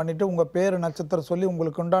நமஸ்காரம் பண்ணிட்டு உங்க பேரு நட்சத்திரம் சொல்லி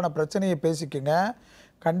உங்களுக்கு உண்டான பிரச்சனையை பேசிக்கங்க.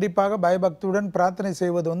 கண்டிப்பாக பயபக்தியுடன் பிரார்த்தனை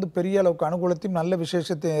செய்வது வந்து பெரிய அளவுக்கு அனுகூலத்தையும் நல்ல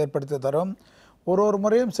விசேஷத்தையும் ஏற்படுத்தி தரும். ஒரு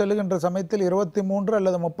முறையும் செல்லுகின்ற சமயத்தில் 23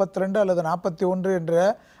 அல்லது 32 அல்லது 41 என்ற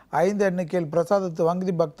 5 எண்ணிக்கையில் பிரசாதத்தை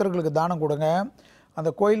வாங்கி பக்தர்களுக்கு தானம் கொடுங்க. அந்த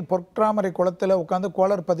கோயில் பொற்றாமரை குளத்தில் உட்காந்து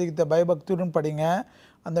கோளர் பதித்த பயபக்தியுடன் படிங்க.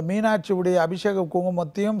 அந்த மீனாட்சியுடைய அபிஷேக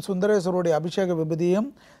குங்குமத்தையும் சுந்தரேஸ்வருடைய அபிஷேக விபதியும்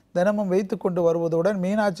தினமும் வைத்து கொண்டு வருவதுடன்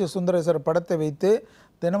மீனாட்சி சுந்தரேஸ்வரர் படத்தை வைத்து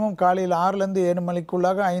தினமும் காலையில் 6லேருந்து 7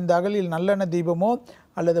 மணிக்குள்ளாக 5 அகலில் நல்லெண்ணெய் தீபமோ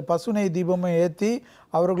அல்லது பசுனை தீபமோ ஏற்றி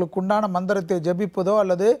அவர்களுக்கு உண்டான மந்திரத்தை ஜபிப்பதோ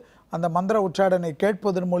அல்லது அந்த மந்திர உச்சாடனை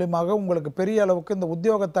கேட்பதன் மூலியமாக உங்களுக்கு பெரிய அளவுக்கு இந்த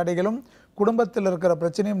உத்தியோக தடைகளும் குடும்பத்தில் இருக்கிற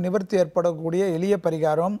பிரச்சனையும் நிவர்த்தி ஏற்படக்கூடிய எளிய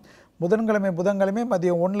பரிகாரம். புதன்கிழமை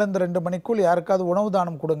மதியம் 1லேருந்து 2 மணிக்குள் யாருக்காவது உணவு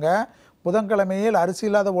தானம் கொடுங்க. புதன்கிழமையில் அரிசி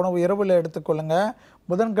இல்லாத உணவு இரவில் எடுத்துக்கொள்ளுங்க.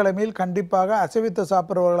 புதன்கிழமையில் கண்டிப்பாக அசைவித்து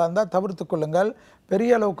சாப்பிட்றவர்களாக இருந்தால் தவிர்த்து கொள்ளுங்கள்.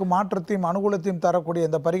 பெரிய அளவுக்கு மாற்றத்தையும் அனுகூலத்தையும் தரக்கூடிய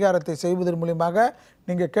இந்த பரிகாரத்தை செய்வதன் மூலியமாக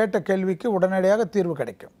நீங்கள் கேட்ட கேள்விக்கு உடனடியாக தீர்வு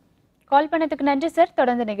கிடைக்கும். கால் பண்ணதுக்கு நன்றி சார்.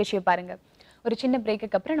 தொடர்ந்து நிகழ்ச்சியை பாருங்க. ஒரு சின்ன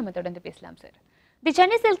பிரேக்குக்கு அப்புறம் நம்ம தொடர்ந்து பேசலாம் சார். தி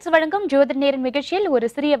சென்னை சில்க்ஸ் வழங்கும் ஜோதிட நேரம் நிகழ்ச்சியில் ஒரு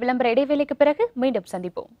சிறிய விளம்பர இடைவேளைக்கு பிறகு மீண்டும்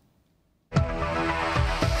சந்திப்போம்.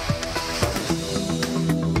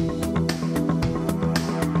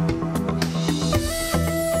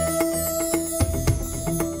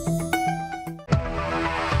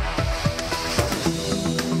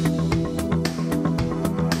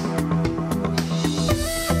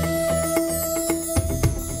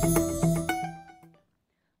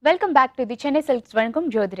 Welcome back to the Chennai silks வழங்கும்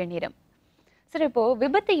ஜோதிட நேரம். சார், இப்போ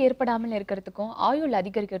விபத்து ஏற்படாமல் இருக்கிறதுக்கும் ஆயுள்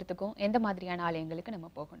அதிகரிக்கிறதுக்கும் எந்த மாதிரியான ஆலயங்களுக்கு நம்ம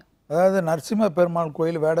போகணும்? அதாவது நரசிம்ம பெருமாள்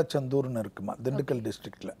கோயில் வேடச்சந்தூர்னு இருக்குமா, திண்டுக்கல்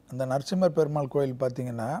டிஸ்ட்ரிக்டில். அந்த நரசிம்ம பெருமாள் கோயில்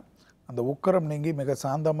பார்த்தீங்கன்னா அந்த உக்கரம் நீங்கி மிக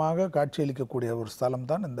சாந்தமாக காட்சியளிக்கக்கூடிய ஒரு ஸ்தலம்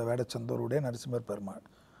தான் இந்த வேடச்சந்தூருடைய நரசிம்மர் பெருமாள்.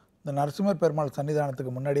 இந்த நரசிம்மர் பெருமாள்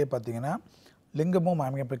சன்னிதானத்துக்கு முன்னாடியே பார்த்தீங்கன்னா லிங்கமும்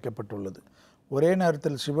அமைக்கப்பட்டுள்ளது. ஒரே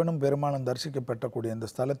நேரத்தில் சிவனும் பெருமாளும் தரிசிக்கப்பட்டக்கூடிய இந்த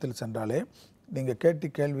ஸ்தலத்தில் சென்றாலே நீங்கள் கேட்டு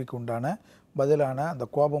கேள்விக்கு உண்டான பதிலான அந்த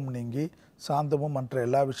கோபம் நீங்கி சாந்தமும் மற்ற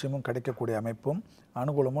எல்லா விஷயமும் கிடைக்கக்கூடிய அமைப்பும்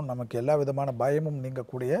அனுகூலமும் நமக்கு எல்லா விதமான பயமும்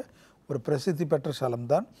நீங்கக்கூடிய ஒரு பிரசித்தி பெற்ற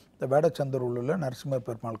ஸ்தலம்தான் இந்த வேடச்சந்தூரில் உள்ள நரசிம்மர்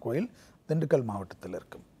பெருமாள் கோயில், திண்டுக்கல் மாவட்டத்தில்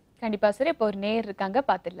இருக்கும். கண்டிப்பாக சார். இப்போ ஒரு நேர் இருக்காங்க,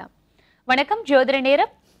 பார்த்துடலாம். வணக்கம், ஜோதிட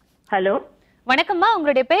நேரம். ஹலோ, வணக்கம்மா.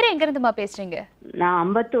 உங்களுடைய பேர் எங்கிருந்துமா பேசுறீங்க? நான்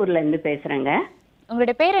அம்பத்தூர்லேருந்து பேசுகிறேங்க.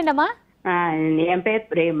 உங்களுடைய பேர் என்னம்மா? என் பேர்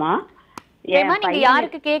பிரேமா. பிரேமா, நீங்க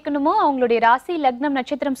யாருக்கு கேட்கணுமோ அவங்களுடைய ராசி, லக்னம்,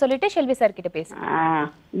 நட்சத்திரம் சொல்லிட்டு ஷெல்வி சார் கிட்ட பேசுங்க.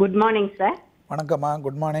 Good morning sir. வணக்கம்மா,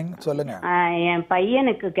 குட் மார்னிங், சொல்லுங்க. என்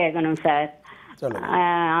பையனுக்கு கேட்கணும் சார்.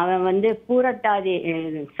 அவன் வந்து பூரட்டாதி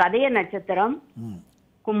சதய நட்சத்திரம்,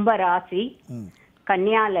 கும்ப ராசி,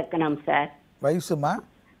 கன்னியா லக்னம் சார். வயசுமா?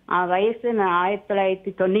 வயசு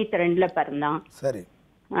 1992 பிறந்தான். சரி.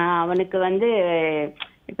 அவனுக்கு வந்து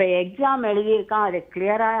இப்போ எக்ஸாம் எழுதியிருக்கான், அது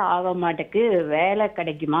கிளியராக ஆக மாட்டேக்கு. வேலை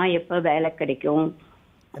கிடைக்குமா, எப்போ வேலை கிடைக்கும்?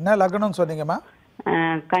 என்ன லக்னம் சொன்னீங்கம்மா?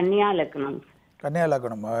 கன்னியா லக்னம். கன்னியா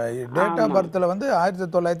லக்னம். டேட் ஆஃப் பர்த்தில் வந்து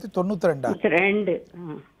 1992.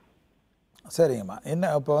 சரிங்கம்மா.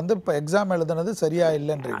 என்ன இப்போ வந்து இப்போ எக்ஸாம் எழுதுனது சரியா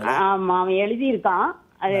இல்லைன்றீங்களா? ஆமாம், அவன் எழுதியிருக்கான்,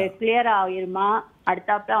 அது கிளியர் ஆகிருமா,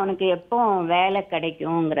 அடுத்தாப்புல அவனுக்கு எப்போ வேலை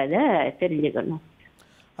கிடைக்குங்கிறத தெரிஞ்சுக்கணும்.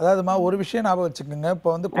 அதாவதுமா ஒரு விஷயம் ஞாபகம் வச்சுக்கோங்க. இப்போ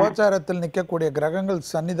வந்து கோச்சாரத்தில் நிற்கக்கூடிய கிரகங்கள்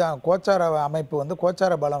கோச்சார அமைப்பு வந்து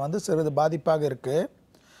கோச்சார பலம் வந்து சிறிது பாதிப்பாக இருக்குது.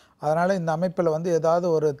 அதனால் இந்த அமைப்பில் வந்து ஏதாவது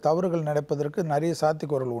ஒரு தவறுகள் நடப்பதற்கு நிறைய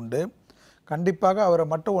சாத்தியக்கூறல் உண்டு. கண்டிப்பாக அவரை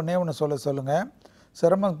மட்டும் ஒன்று சொல்லுங்கள்.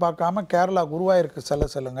 சிரமம் பார்க்காம கேரளா குருவாயூருக்கு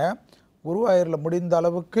சொல்லுங்கள். குருவாயூரில் முடிந்த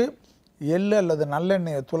அளவுக்கு எள்ளு அல்லது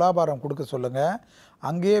நல்லெண்ணெய் துலாபாரம் கொடுக்க சொல்லுங்கள்.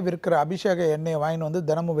 அங்கேயே விற்கிற அபிஷேக எண்ணெயை வாங்கின்னு வந்து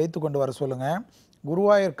தினமும் வைத்து கொண்டு வர சொல்லுங்கள்.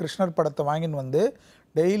 குருவாயூர் கிருஷ்ணர் படத்தை வாங்கின்னு வந்து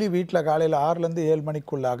டெய்லி வீட்டில் காலையில் 6லேருந்து 7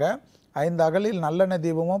 மணிக்குள்ளாக 5 அகலில் நல்லெண்ணெய்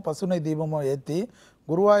தீபமோ பசுனை தீபமோ ஏற்றி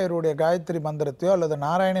குருவாயூருடைய காயத்ரி மந்திரத்தையோ அல்லது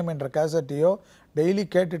நாராயணம் என்ற கேசட்டையோ டெய்லி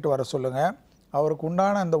கேட்டுட்டு வர சொல்லுங்கள். அவருக்கு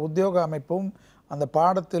உண்டான அந்த உத்தியோக அமைப்பும் அந்த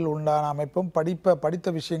பாடத்தில் உண்டான அமைப்பும்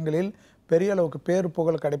படித்த விஷயங்களில் பெரிய அளவுக்கு பேரு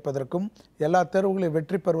புகழ் கிடைப்பதற்கும் எல்லா தேர்வுகளையும்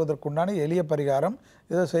வெற்றி பெறுவதற்குண்டான எளிய பரிகாரம்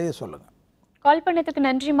இதை செய்ய சொல்லுங்கள். கால் பண்ணதுக்கு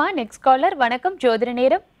நன்றிமா. Next caller. வணக்கம், ஜோதிட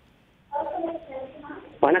நேரம்.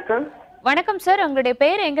 வணக்கம். வணக்கம் சார், உங்களுடைய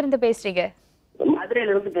பேர் எங்கிருந்து பேசுறீங்க?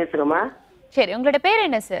 மதுரையில இருந்து பேசுறோமா. சரி, உங்களுடைய பேர்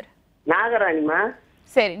என்ன சார்? நாகராணிமா.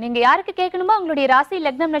 சரி, நீங்க யாருக்கு கேட்கணுமோ உங்களுடைய ராசி,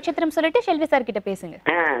 லக்னம், நட்சத்திரம் சொல்லிட்டு ஷெல்வி சார் கிட்ட பேசுங்க.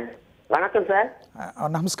 வணக்கம் சார்.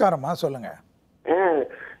 நமஸ்காரம்மா, சொல்லுங்க.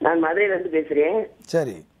 நான் மதுரையில இருந்து பேசுறேன்.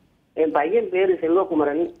 சரி. என் பையன் பேரு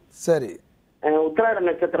செல்வகுமரன். சரி. உத்திராட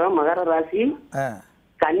நட்சத்திரம், மகர ராசி,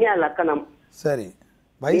 கன்னியா லக்னம். சரி.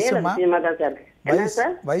 வயசுமா?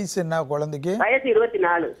 சார் வயசு என்ன குழந்தைக்கு? வயசு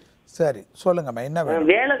 24. சரி, சொல்லுங்கம்மா, என்ன வேணும்?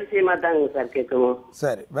 வேலை விஷயமா தாங்க சார் கேட்கணும்.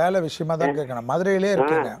 சரி, வேலை விஷயமா தான் கேட்கணும். மதுரையிலே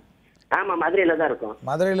இருக்கீங்க? ஆமா, மதுரையில தான் இருக்கோம்.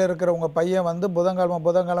 மதுரையில இருக்கிற உங்க பையன் வந்து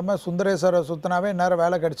புதன்கிழமை சுந்தரேஸ்வரர் சுத்தினாவே நேரம்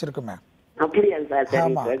வேலை கிடைச்சிருக்குமே. அப்படியா சார்?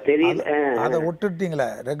 ஆமா, அதை விட்டுட்டீங்களே.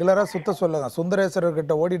 ரெகுலரா சுத்த சொல்லுங்க. சுந்தரேஸ்வரர்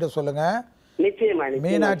கிட்ட ஓடிட்டு சொல்லுங்க. நிச்சயமா.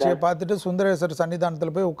 மீனாட்சியை பார்த்துட்டு சுந்தரேஸ்வரர்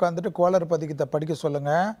சன்னிதானத்தில் போய் உட்காந்துட்டு கோளர் பதிக்கத்தை படிக்க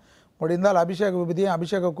சொல்லுங்க. முடிந்தால் அபிஷேக விபூதியும்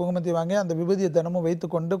அபிஷேக குங்குமத்தையும் வாங்கி அந்த விபூதியை தினமும்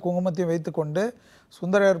வைத்துக்கொண்டு குங்குமத்தையும் வைத்துக்கொண்டு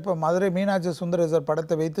மதுரை மீனாட்சி சுந்தரேஸ்வரர்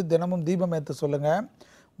படத்தை வைத்து தினமும் தீபம் ஏற்ற சொல்லுங்கள்.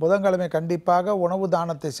 புதன்கிழமை கண்டிப்பாக உணவு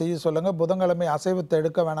தானத்தை செய்ய சொல்லுங்கள். புதன்கிழமை அசைவத்தை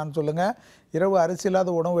எடுக்க வேணாம்னு சொல்லுங்கள். இரவு அரிசி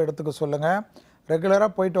இல்லாத உணவு எடுத்துக்க சொல்லுங்கள்.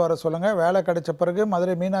 ரெகுலராக போயிட்டு வர சொல்லுங்கள். வேலை கிடைச்ச பிறகு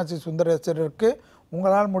மதுரை மீனாட்சி சுந்தரேஸ்வரருக்கு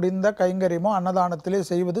உங்களால் முடிந்த கைங்கரியமோ அன்னதானத்திலே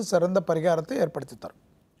செய்வது சிறந்த பரிகாரத்தை ஏற்படுத்தி தரும்.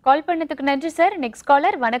 கால் பண்ணதுக்கு நன்றி சார். Next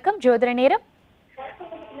caller. வணக்கம், ஜோதிட நேரம்.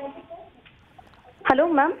 Hello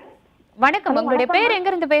ma'am. வணக்கம், உங்களுடைய பேர் எங்க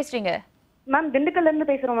இருந்து பேசுறீங்க? மேம், திண்டுக்கல்ல இருந்து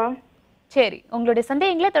பேசுறோம் மேம். சரி, உங்களுடைய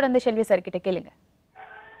சந்தேகங்களை தொடர்ந்து ஷெல்வி சார் கிட்ட கேளுங்க.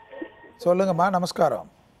 சொல்லுங்கம்மா. நமஸ்காரம்.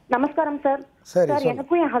 நமஸ்காரம் சார். சார்,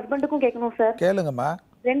 எனக்கும் என் ஹஸ்பண்டுக்கும் கேட்கணும் சார். கேளுங்கம்மா.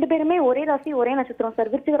 2 பேருமே ஒரே ராசி ஒரே நட்சத்திரம் சார்.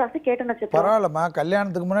 விருச்சிக ராசி, கேட்ட நட்சத்திரம். பரவாயில்லம்மா,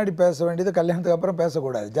 கல்யாணத்துக்கு முன்னாடி பேச வேண்டியது கல்யாணத்துக்கு அப்புறம்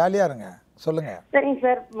பேசக்கூடாது. ஜாலியா இருங்க. சொல்லுங்க. சரிங்க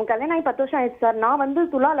சார். கல்யாணம் ஆகி 10 வருஷம் ஆயிடுச்சு சார். நான் வந்து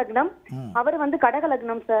துலா லக்னம், அவர் வந்து கடக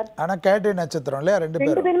லக்னம் சார். ஆனா கேட்ட நட்சத்திரம் இல்லையா? 2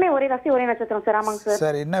 பேருமே ஒரே ராசி ஒரே நட்சத்திரம் சார். ஆமாங்க சார்.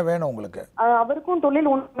 சரி, என்ன வேணும் உங்களுக்கு? அவருக்கும்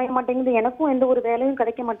தொழில் ஒன்றுமே மாட்டேங்குது, எனக்கும் எந்த ஒரு வேலையும்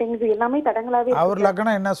கிடைக்க மாட்டேங்குது. எல்லாமே தடங்களாவே. அவர்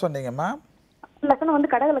லக்னம் என்ன சொன்னீங்கம்மா? லக்னம்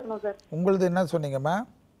வந்து கடக லக்னம் சார். உங்களுது என்ன சொன்னீங்கம்மா?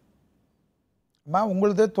 அம்மா,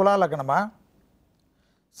 உங்களுது துலா லக்னமா?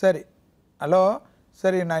 சரி. ஹலோ,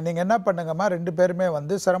 சரி, நீங்கள் என்ன பண்ணுங்கம்மா, 2 பேருமே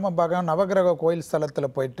வந்து சிரமம் பார்க்க நவகிரக கோயில்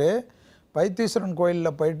ஸ்தலத்தில் போயிட்டு வைத்தீஸ்வரன்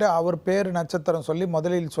கோயிலில் போயிட்டு அவர் பேர் நட்சத்திரம் சொல்லி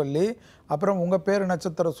முதலில் சொல்லி அப்புறம் உங்கள் பேர்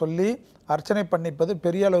நட்சத்திரம் சொல்லி அர்ச்சனை பண்ணிப்பது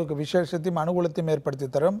பெரிய அளவுக்கு விசேஷத்தையும் அனுகூலத்தையும் ஏற்படுத்தி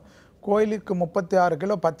தரும். கோயிலுக்கு 36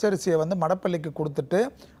 கிலோ பச்சரிசியை வந்து மடப்பள்ளிக்கு கொடுத்துட்டு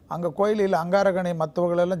அங்கே கோயிலில் அங்காரகனை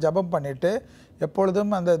மற்றவர்களெல்லாம் ஜபம் பண்ணிவிட்டு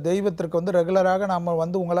எப்பொழுதும் அந்த தெய்வத்திற்கு வந்து ரெகுலராக நாம்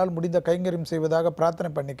வந்து உங்களால் முடிந்த கைங்கரியம் செய்வதாக பிரார்த்தனை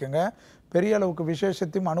பண்ணிக்கோங்க. பெரிய அளவுக்கு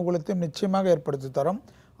விசேஷத்தையும் அனுகூலத்தையும் நிச்சயமாக ஏற்படுத்தி தரும்.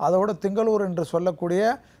 அதோட திங்களூர் என்று சொல்லக்கூடிய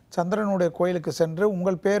சந்திரனுடைய கோயிலுக்கு சென்று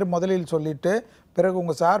உங்கள் பேர் முதலில் சொல்லிவிட்டு பிறகு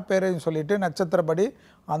உங்கள் சார் பேரையும் சொல்லிவிட்டு நட்சத்திரப்படி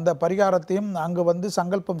அந்த பரிகாரத்தையும் அங்கு வந்து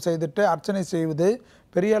சங்கல்பம் செய்துட்டு அர்ச்சனை செய்வது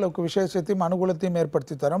பெரிய அளவுக்கு விசேஷத்தையும் அனுகூலத்தையும்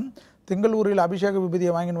ஏற்படுத்தி தரும். திங்களூரில் அபிஷேக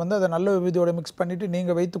விபூதியை வாங்கின்னு வந்து அதை நல்ல விபூதியோடு மிக்ஸ் பண்ணிவிட்டு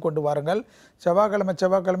நீங்கள் வைத்து கொண்டு வாருங்கள்.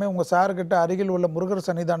 செவ்வாய்க்கிழமை உங்கள் சார்கிட்ட அருகில் உள்ள முருகர்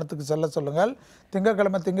சன்னிதானத்துக்கு செல்ல சொல்லுங்கள்.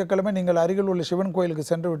 திங்கக்கிழமை நீங்கள் அருகில் உள்ள சிவன் கோயிலுக்கு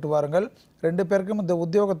சென்று விட்டு வாருங்கள். 2 பேருக்கும் இந்த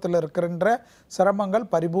உத்தியோகத்தில் இருக்கின்ற சிரமங்கள்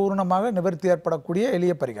பரிபூர்ணமாக நிவர்த்தி ஏற்படக்கூடிய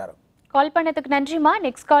எளிய பரிகாரம். கால் பண்ணதுக்கு நன்றிமா.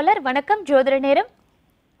 Next caller. வணக்கம் ஜோதிட நேரம்.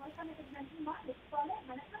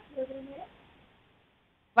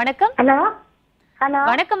 வணக்கம். ஹலோ ஹலோ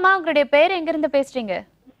வணக்கம்மா, உங்களுடைய பேர் எங்க இருந்து பேசுறீங்க?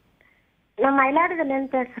 நான் மயிலாடுதுறையில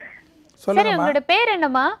இருந்து பேசுறேன். சரி, உங்களுடைய பேர்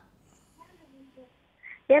என்னம்மா?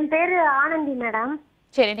 என் பேரு ஆனந்தி மேடம்.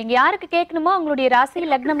 சரி, நீங்க யாருக்கு கேட்கணுமோ உங்களுடைய ராசி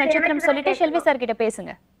லக்னம் நட்சத்திரம் சொல்லிட்டு செல்வி சார் கிட்ட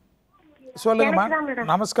பேசுங்க. சொல்லுங்கம்மா.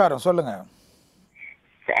 நமஸ்காரம், சொல்லுங்க.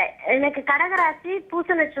 எனக்கு கடகராசி, பூச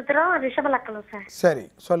நட்சத்திரம், ரிஷப லக்னம் சார். சரி,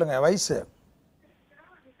 சொல்லுங்க. வயசு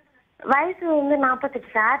வந்து 48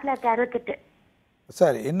 சார். 1968.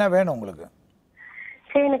 சரி, என்ன வேணும் உங்களுக்கு?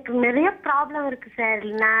 சரி, எனக்கு நிறைய ப்ராப்ளம் இருக்கு சார்.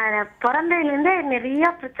 நான் பிறந்ததுலேருந்தே நிறைய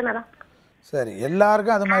பிரச்சனை தான். சரி,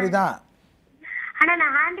 எல்லாருக்கும் அது மாதிரி தான். ஆனா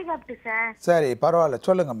நான் ஹேண்டிகேப்டு சார். சரி, பரவாயில்ல,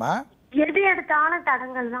 சொல்லுங்கம்மா. எது எடுத்தாலும்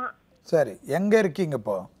தடங்கள் தான். சரி, எங்க இருக்கீங்க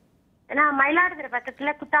இப்போ? நான் மயிலாடுதுறை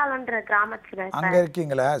பக்கத்துல குத்தாலன்ற கிராமத்துல. அங்க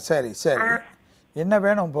இருக்கீங்களா? சரி சரி, என்ன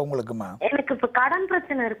வேணும் இப்போ உங்களுக்குமா? எனக்கு இப்ப கடன்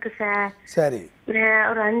பிரச்சனை இருக்கு சார். சரி,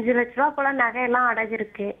 ஒரு 5 லட்ச ரூபா போல நகையெல்லாம்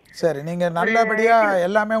அடகிருக்கு. சரி, நீங்க நல்லபடியா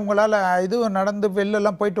எல்லாமே உங்களால இது நடந்து வெளில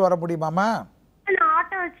எல்லாம் போயிட்டு வர முடியுமாமா? நான்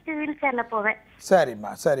ஆட்டோ வச்சுட்டு வீல் சேர்ல போவேன்.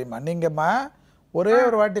 சரிம்மா சரிம்மா, நீங்கம்மா ஒரே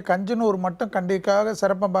ஒரு வாட்டி கஞ்சனூர் மட்டும் கண்டிப்பாக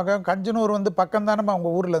சிறப்பாக பார்க்க. கஞ்சனூர் வந்து பக்கம் தானேம்மா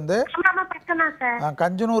உங்கள் ஊர்லேருந்து?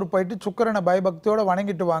 கஞ்சனூர் போயிட்டு சுக்கிரனை பயபக்தியோடு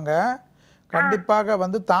வணங்கிட்டு வாங்க. கண்டிப்பாக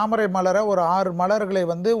வந்து தாமரை மலரை ஒரு 6 மலர்களை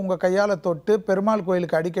வந்து உங்கள் கையால் தொட்டு பெருமாள்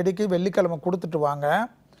கோயிலுக்கு அடிக்கடிக்கு வெள்ளிக்கிழமை கொடுத்துட்டு வாங்க.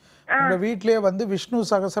 உங்கள் வீட்டிலே வந்து விஷ்ணு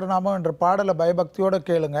சகசரநாமம் என்ற பாடலை பயபக்தியோடு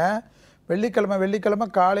கேளுங்க. வெள்ளிக்கிழமை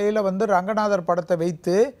காலையில் வந்து ரங்கநாதர் படத்தை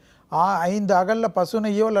வைத்து 5 அகலில்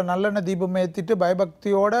பசுனையோ இல்லை நல்லெண்ணெய் தீபம் ஏற்றிட்டு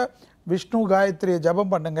பயபக்தியோட விஷ்ணு காயத்ரியை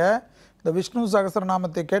ஜபம் பண்ணுங்க. இந்த விஷ்ணு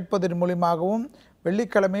சகசரநாமத்தை கேட்பதன் மூலியமாகவும்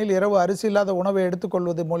வெள்ளிக்கிழமையில் இரவு அரிசி இல்லாத உணவை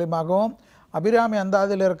எடுத்துக்கொள்வது மூலியமாகவும் அபிராமி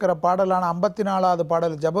அந்தாதில் இருக்கிற பாடலான 54வது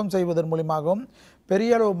பாடல் ஜபம் செய்வதன் மூலியமாகவும்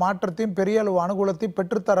பெரிய அளவு மாற்றத்தையும் பெரிய அளவு அனுகூலத்தையும்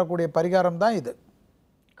பெற்றுத்தரக்கூடிய பரிகாரம் தான் இது.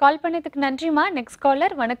 கால் பண்ணதுக்கு நன்றிமா. Next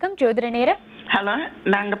caller. வணக்கம் ஜோதிட நேரம். ஹலோ,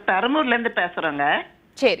 நாங்க பெரம்பூர்ல இருந்து பேசுறோங்க.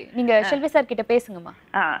 சரி, நீங்க செல்வி சார் கிட்ட பேசுங்கம்மா.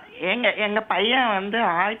 எங்க பையன் வந்து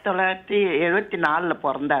 1974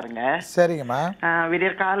 பிறந்தாருங்க. சரிங்கம்மா.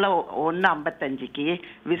 விடியற்கால 1:55க்கு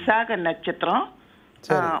விசாக நட்சத்திரம்,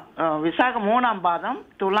 விசாக 3ஆம் பாதம்,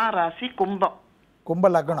 துலாம் ராசி, கும்ப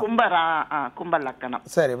லக்னம்.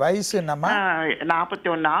 சரி, வயசு என்னம்மா?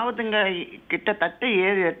 41 ஆகுதுங்க. கிட்டத்தட்ட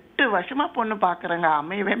 7-8 வருஷமா பொண்ணு பாக்குறேங்க,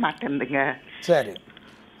 அமையவே மாட்டேங்குதுங்க. சரி,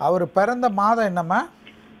 அவர் பிறந்த மாதம் என்னம்மா?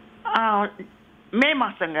 மே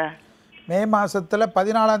மாசங்க. மே மாசத்துல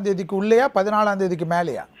 14ஆம் தேதிக்கு உள்ளேயா 14ஆம் தேதிக்கு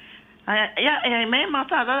மேலேயா? மே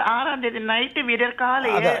மாசம், அதாவது 6ஆம் தேதி நைட்டு விடியற்கால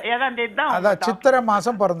 7ஆம் தேதி தான். அதான் சித்திரை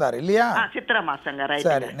மாசம் பிறந்தாரு இல்லையா? சித்திரை மாசங்க.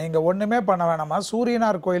 சரி, நீங்க ஒண்ணுமே பண்ண வேணாமா.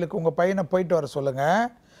 சூரியனார் கோயிலுக்கு உங்க பையனை போயிட்டு வர சொல்லுங்க.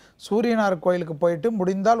 சூரியனார் கோயிலுக்கு போயிட்டு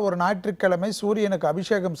முடிந்தால் ஒரு ஞாயிற்றுக்கிழமை சூரியனுக்கு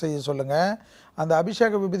அபிஷேகம் செய்ய சொல்லுங்க. அந்த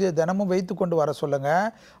அபிஷேக விபூதியை தினமும் வைத்து கொண்டு வர சொல்லுங்க.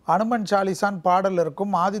 அனுமன் சாலிசான் பாடல்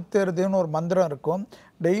இருக்கும், ஆதித்யர்தேன்னு ஒரு மந்திரம் இருக்கும்,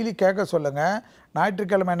 டெய்லி கேட்க சொல்லுங்க.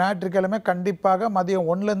 ஞாயிற்றுக்கிழமை கண்டிப்பாக மதியம்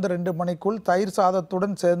 1லேருந்து 2 மணிக்குள் தயிர்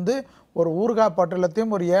சாதத்துடன் சேர்ந்து ஒரு ஊறுகாய்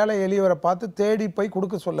பட்டலத்தையும் ஒரு ஏழை எளியவரை பார்த்து தேடி போய்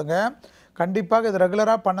கொடுக்க சொல்லுங்க. கண்டிப்பாக இது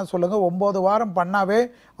ரெகுலராக பண்ண சொல்லுங்கள். 9 வாரம் பண்ணாவே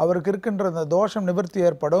அவருக்கு இருக்கின்ற இந்த தோஷம் நிவர்த்தி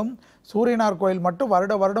ஏற்படும். சூரியனார் கோயில் மட்டும்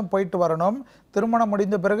வருடம் போயிட்டு வரணும். திருமணம்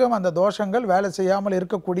முடிந்த பிறகு அந்த தோஷங்கள் வேலை செய்யாமல்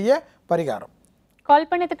இருக்கக்கூடிய பரிகாரம். கால்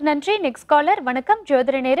பண்ணதுக்கு நன்றி. Next caller. வணக்கம்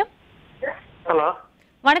ஜோதிட நேரம். ஹலோ,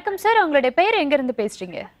 வணக்கம் சார், உங்களுடைய பேர் எங்க இருந்து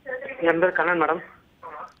பேசுறீங்க? என் பேர் கண்ணன் மேடம்.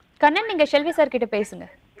 கண்ணன், நீங்க செல்வி சார் கிட்ட பேசுங்க.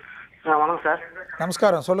 வணக்கம் சார்.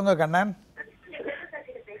 நமஸ்காரம், சொல்லுங்க கண்ணன்.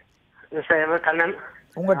 சார், என் பேர் கண்ணன்.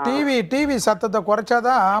 உங்க டிவி சத்தத்தை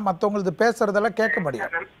குறைச்சாதான் மற்றவங்களுக்கு பேசுறதெல்லாம் கேட்க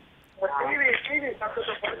முடியும்.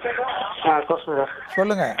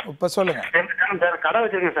 சொல்லுங்க, இப்ப சொல்லுங்க. கடை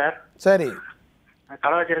வச்சிருக்கேன் சார். சரி,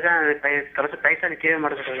 கடை வச்சிருக்கேன், பைசா நிக்கவே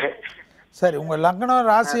மாட்டேங்குது. சரி, உங்க லக்னம்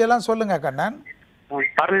ராசியெல்லாம் சொல்லுங்க கண்ணன்.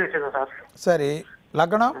 பரணி வச்சிருக்கேன் சார். சரி,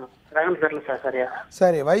 லக்னம் தெரியல சார் சரியா.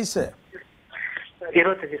 சரி, வயசு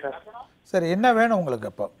 25 சார். சரி, என்ன வேணும்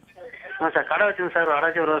உங்களுக்கு இப்போ? சார் கடை வச்சிருக்கேன் சார்,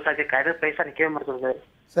 வாடகை ஒரு வருஷம் ஆச்சு, கையில பைசா நிக்கவே மாட்டேங்குது.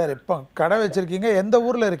 சரி, இப்போ கடை வச்சிருக்கீங்க, எந்த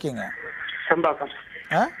ஊர்ல இருக்கீங்க? செம்பாக்கம்.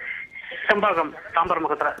 செம்பாக்கம் தாம்பரம்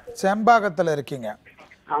பக்கத்துல. செம்பாக்கத்தில் இருக்கீங்க.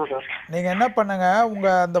 ஆமா சார். நீங்க என்ன பண்ணுங்க, உங்க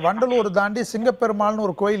அந்த வண்டலூர் தாண்டி சிங்கப்பெருமாள்னு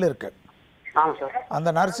ஒரு கோயில் இருக்கு. ஆமா சார். அந்த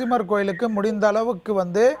நரசிம்மர் கோயிலுக்கு முடிந்த அளவுக்கு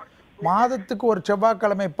வந்து மாதத்துக்கு ஒரு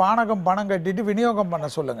செவ்வாய்க்கிழமை பானகம் பணம் கட்டிட்டு விநியோகம் பண்ண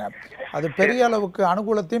சொல்லுங்க. அது பெரிய அளவுக்கு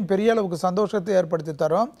அனுகூலத்தையும் பெரிய அளவுக்கு சந்தோஷத்தையும் ஏற்படுத்தி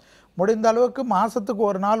தரும். முடிந்த அளவுக்கு மாதத்துக்கு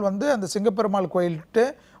ஒரு நாள் வந்து அந்த சிங்கப்பெருமாள் கோயில்ட்டு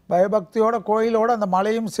பயபக்தியோட கோயிலோட அந்த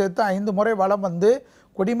மலையும் சேர்த்து 5 முறை வலம் வந்து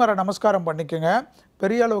கொடிமர நமஸ்காரம் பண்ணிக்கோங்க.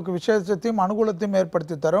 பெரிய அளவுக்கு விசேஷத்தையும் அனுகூலத்தையும்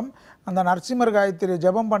ஏற்படுத்தி தரும். அந்த நரசிம்மர் காயத்ரி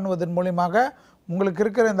ஜபம் பண்ணுவதன் மூலியமாக உங்களுக்கு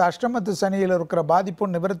இருக்கிற இந்த அஷ்டமத்து சனியில் இருக்கிற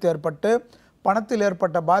பாதிப்பும் நிவர்த்தி ஏற்பட்டு, பணத்தில்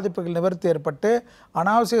ஏற்பட்ட பாதிப்புகள் நிவர்த்தி ஏற்பட்டு,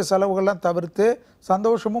 அனாவசிய செலவுகள்லாம் தவிர்த்து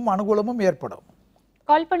சந்தோஷமும் அனுகூலமும் ஏற்படும்.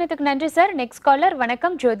 கால் பண்ணதுக்கு நன்றி சார். Next caller.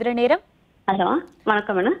 வணக்கம், ஜோதிட நேரம். ஹலோ,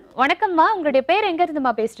 வணக்கம் மேடம். வணக்கம்மா, உங்களுடைய பேர் எங்க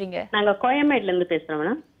இருந்துமா பேசுறீங்க? நாங்க கோயம்பேடுல இருந்து பேசுறோம்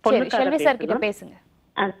மேடம். செல்வி சார் கிட்ட பேசுங்க.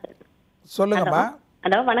 சொல்லுங்கம்மா.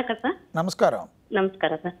 ஹலோ, வணக்கம் சார். நமஸ்காரம்.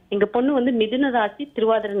 நமஸ்காரம் சார். எங்க பொண்ணு வந்து மிதுன ராசி,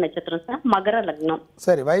 திருவாதிரை நட்சத்திரம் சார், மகர லக்னம்.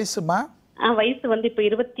 சரி, வயசுமா? வயசு வந்து இப்ப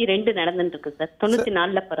 22 நடந்துட்டு இருக்கு சார்.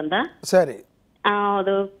 94ல பிறந்தா. சரி.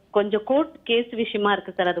 அது கொஞ்சம் கோர்ட் கேஸ் விஷயமா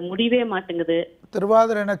இருக்கு சார், அது முடியவே மாட்டேங்குது.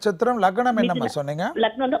 திருவாதிரை நட்சத்திரம், லக்னம் என்னம்மா சொன்னீங்க?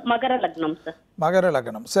 லக்னம் வந்து மகர லக்னம் சார். மகர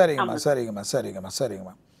லக்னம். சரிங்கம்மா சரிங்கம்மா சரிங்கம்மா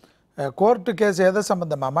சரிங்கம்மா. கோர்ட்டு கேஸ் எதை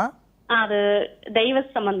சம்பந்தமாமா? அது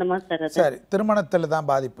டைவர்ஸ் சம்பந்தமா சார். சரி, திருமணத்துல தான்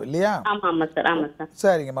பாதிப்பு இல்லையா? ஆமா ஆமா சார். ஆமா சார்.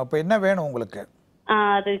 சரிங்கம்மா, இப்போ என்ன வேணும் உங்களுக்கு?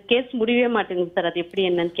 அது கேஸ் முடியவே மாட்டேங்குது சார், அது எப்படி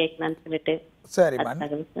என்னன்னு கேட்கலான்னு சொல்லிட்டு. சரிம்மா,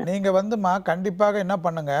 நீங்க வந்துமா கண்டிப்பாக என்ன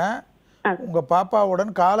பண்ணுங்க, உங்க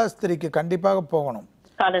பாப்பாவுடன் காலஸ்திரிக்கு கண்டிப்பாக போகணும்.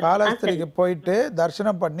 காலஸ்திரிக்கு போயிட்டு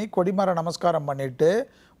தரிசனம் பண்ணி கொடிமர நமஸ்காரம் பண்ணிட்டு,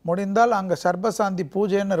 முடிந்தால் அங்கே சர்பசாந்தி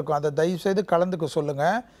பூஜைன்னு இருக்கும், அதை தயவு செய்து கலந்துக்க சொல்லுங்க.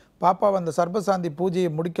 பாப்பா அந்த சர்பசாந்தி பூஜையை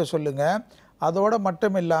முடிக்க சொல்லுங்க. அதோட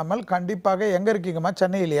மட்டும் இல்லாமல் கண்டிப்பாக எங்க இருக்கீங்கம்மா?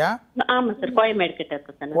 சென்னையிலையா? ஆமா சார், கோயம்பேடு கிட்ட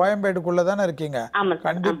இருக்கு சார். கோயம்பேடுக்குள்ள தானே இருக்கீங்க?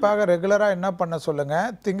 கண்டிப்பாக ரெகுலரா என்ன பண்ண சொல்லுங்க,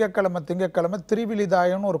 திங்கக்கிழமை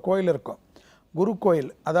திருவிழிதாயம்னு ஒரு கோயில் இருக்கும், குரு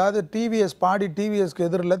கோயில். அதாவது டிவிஎஸ் பாடி டிவிஎஸ்க்கு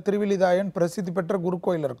எதிரில் திருவிழிதாயன் பிரசித்தி பெற்ற குரு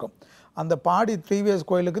கோயில் இருக்கும். அந்த பாடி டிவிஎஸ்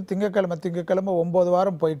கோயிலுக்கு திங்கக்கிழமை 9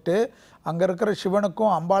 வாரம் போயிட்டு அங்கே இருக்கிற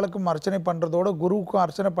சிவனுக்கும் அம்பாளுக்கும் அர்ச்சனை பண்ணுறதோட குருவுக்கும்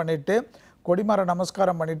அர்ச்சனை பண்ணிவிட்டு கொடிமர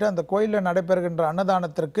நமஸ்காரம் பண்ணிவிட்டு அந்த கோயிலில் நடைபெறுகின்ற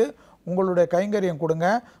அன்னதானத்திற்கு உங்களுடைய கைங்கரியம் கொடுங்க.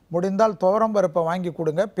 முடிந்தால் துவரம் பருப்பை வாங்கி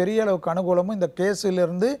கொடுங்க. பெரிய அளவுக்கு அனுகூலமும் இந்த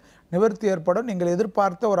கேஸிலிருந்து நிவர்த்தி ஏற்படும். நீங்கள்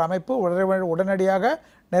எதிர்பார்த்த ஒரு அமைப்பு உடனடியாக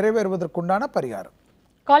நிறைவேறுவதற்குண்டான பரிகாரம்.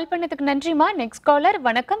 கால் பண்ணதுக்கு நன்றிமா. Next caller.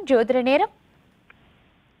 வணக்கம், ஜோதிட நேரம்.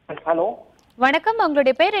 ஹலோ, வணக்கம்,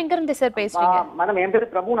 உங்களுடைய பேர் எங்க இருந்து சார் பேசுறீங்க? மேடம், என்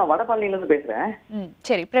பேர் பிரபு, நான் வடபழனில இருந்து பேசுறேன்.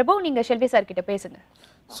 சரி பிரபு, நீங்க செல்வி சார் கிட்ட பேசுங்க.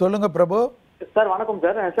 சொல்லுங்க பிரபு. சார் வணக்கம்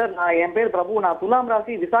சார். சார் நான் என் பேர் பிரபு, நான் துலாம்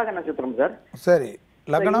ராசி, விசாக நட்சத்திரம் சார். சரி,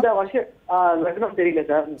 லக்னம்? இந்த வருஷம் லக்னம் தெரியல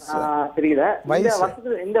சார், தெரியல.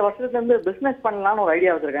 இந்த வருஷத்துல இருந்து பிசினஸ் பண்ணலாம்னு ஒரு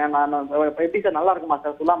ஐடியா வச்சிருக்கேன். நான் எப்படி சார், நல்லா இருக்குமா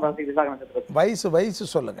சார் துலாம் ராசி விசாக நட்சத்திரம்? வயசு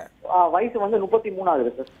சொல்லுங்க. வயசு வந்து 33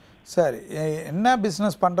 ஆகுது சார். சரி, என்ன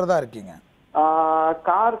பிசினஸ் பண்றதா இருக்கீங்க?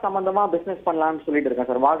 கார் சம்பந்தமா பிசினஸ் பண்ணலாம்னு சொல்லிட்டு இருக்கேன்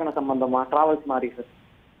சார். வாகன சம்பந்தமா, டிராவல்ஸ் மாதிரி சார்.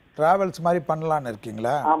 டிராவல்ஸ் மாதிரி பண்ணலாம்னு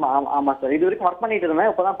இருக்கீங்களா? ஆமா ஆமா சார். இது வரைக்கும் ஒர்க் பண்ணிட்டு இருந்தேன்,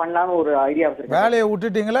 இப்பதான் பண்ணலாம்னு ஒரு ஐடியா வச்சிருக்கேன். வேலையை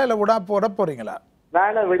விட்டுட்டீங்களா இல்ல விட போறீங்களா?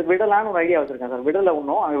 வேலை விடலான்னு ஒரு ஐடியா வச்சிருக்கேன் சார். விடல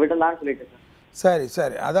ஒன்றும், அங்கே விடலான்னு சொல்லிட்டு சார்.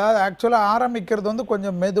 சரி, அதாவது ஆக்சுவலாக ஆரம்பிக்கிறது வந்து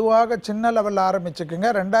கொஞ்சம் மெதுவாக சின்ன லெவலில் ஆரம்பிச்சுக்குங்க.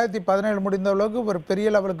 2017 முடிந்த அளவுக்கு ஒரு பெரிய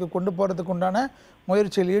லெவலுக்கு கொண்டு போகிறதுக்கு உண்டான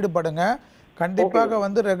முயற்சியில் ஈடுபடுங்க. கண்டிப்பாக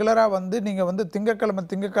வந்து ரெகுலராக வந்து நீங்கள் வந்து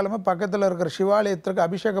திங்கக்கிழமை பக்கத்தில் இருக்கிற சிவாலயத்திற்கு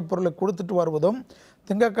அபிஷேக பொருளை கொடுத்துட்டு வருவதும்,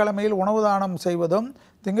 திங்கக்கிழமையில் உணவு தானம் செய்வதும்,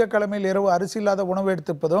 திங்கக்கிழமையில் இரவு அரிசி இல்லாத உணவு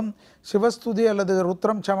எடுத்துப்பதும், சிவஸ்துதி அல்லது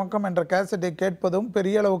ருத்ரம் சமக்கம் என்ற கேசட்டை கேட்பதும்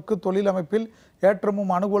பெரிய அளவுக்கு தொழில் அமைப்பில்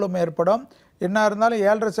ஏற்றமும் அனுகூலம் ஏற்படும். என்ன இருந்தாலும்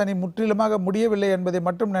 7.5 சனி முற்றிலுமாக முடியவில்லை என்பதை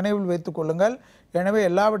மட்டும் நினைவில் வைத்துக் கொள்ளுங்கள். எனவே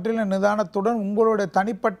எல்லாவற்றிலும் நிதானத்துடன் உங்களுடைய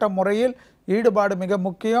தனிப்பட்ட முறையில் ஈடுபாடு மிக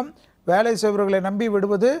முக்கியம். வேலை செய்வர்களை நம்பி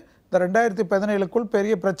விடுவது இந்த 2017க்குள்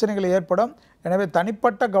பெரிய பிரச்சனைகள் ஏற்படும். எனவே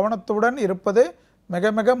தனிப்பட்ட கவனத்துடன் இருப்பது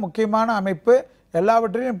மிக மிக முக்கியமான அமைப்பு.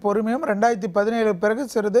 எல்லாவற்றையும் பொறுமையும் 2017 பிறகு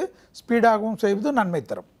சிறிது ஸ்பீடாகவும் செய்வது நன்மை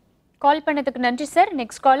தரும். கால் பண்ணதுக்கு நன்றி சார்.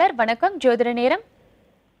 Next caller. வணக்கம், ஜோதிட நேரம்.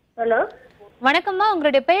 ஹலோ, வணக்கம்மா,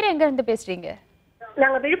 உங்களுடைய பேர் எங்க இருந்து பேசுறீங்க?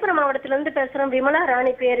 நாங்க விழுப்புரம் மாவட்டத்துல இருந்து பேசுறோம். விமலா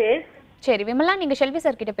ராணி பேரு. சரி விமலா, நீங்க செல்வி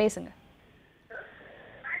சார் கிட்ட பேசுங்க.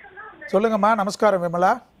 சொல்லுங்கம்மா. நமஸ்காரம்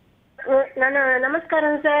விமலா.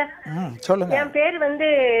 நமஸ்காரம் சார். சொல்லுங்க. என் பேர் வந்து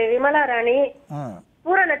விமலா ராணி.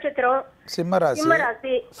 பூர நட்சத்திரம், சிம்மராசி.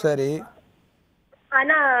 சிம்மராசி. சரி.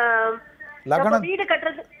 ஆனா லக்னம் வீடு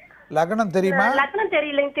கட்டுறது லக்னம் தெரியுமா? லக்னம்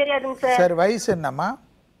தெரியலங்க, தெரியாதுங்க சார். சரி, வயசு என்னம்மா?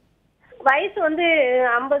 வயசு வந்து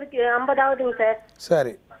 50 சார்.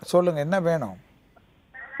 சரி, சொல்லுங்க என்ன வேணும்?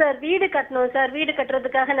 சார் வீடு கட்டணும் சார். வீடு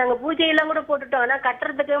கட்டுறதுக்காக நாங்க பூஜையெல்லாம் கூட போட்டுட்டோம், ஆனா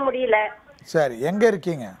கட்டுறதுக்கே முடியல. சரி, எங்க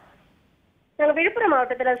இருக்கீங்க? நாங்க விழுப்புரம்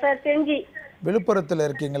மாவட்டத்துல சார், செஞ்சி. விழுப்புரத்தில்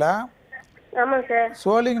இருக்கீங்களா? ஆமாங்க சார்.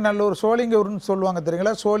 சோழிங்கநல்லூர், சோழிங்கூர்னு சொல்லுவாங்க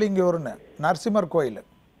தெரியுங்களா? சோழிங்கூர்னு நரசிம்மர் கோயில்.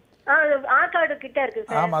 ஆற்காடு கிட்ட இருக்கு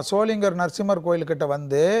சார். ஆமா, சோழிங்கர் நரசிம்மர் கோயில்கிட்ட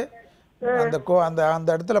வந்து அந்த அந்த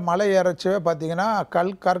இடத்துல மலை ஏறச்சவே பார்த்தீங்கன்னா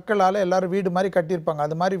கற்களால் எல்லாரும் வீடு மாதிரி கட்டியிருப்பாங்க.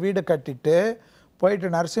 அது மாதிரி வீடு கட்டிட்டு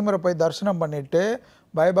போயிட்டு நரசிம்மரை போய் தரிசனம் பண்ணிட்டு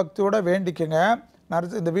பயபக்தியோட வேண்டிக்குங்க.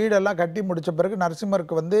 இந்த வீடெல்லாம் கட்டி முடித்த பிறகு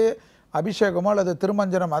நரசிம்மருக்கு வந்து அபிஷேகமோ அல்லது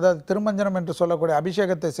திருமஞ்சனம், அதாவது திருமஞ்சனம் என்று சொல்லக்கூடிய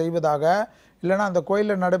அபிஷேகத்தை செய்வதாக, இல்லைனா அந்த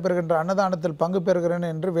கோயிலில் நடைபெறுகின்ற அன்னதானத்தில் பங்கு பெறுகிறேன்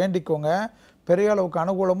என்று வேண்டிக்கோங்க. பெரிய அளவுக்கு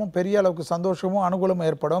அனுகூலமும் பெரிய அளவுக்கு சந்தோஷமும் அனுகூலமும்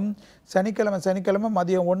ஏற்படும். சனிக்கிழமை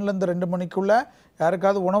மதியம் 1லேருந்து 2 மணிக்குள்ளே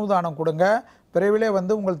யாருக்காவது உணவு தானம் கொடுங்க. விரைவிலே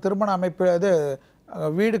வந்து உங்கள் திருமண அமைப்பு இது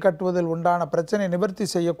வீடு கட்டுவதில் உண்டான பிரச்சனை நிவர்த்தி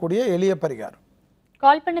செய்யக்கூடிய எளிய பரிகாரம்.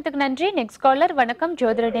 கால் பண்ணதுக்கு நன்றி. Next caller. வணக்கம்,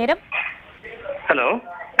 ஜோதிட நேரம். ஹலோ,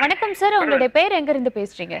 வணக்கம் சார், உங்களுடைய பேர் எங்க இருந்து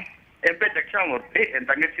பேசுறீங்க? என் பேர் தட்சாமூர்த்தி. என்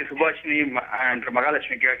தங்கச்சி சுபாஷினி என்ற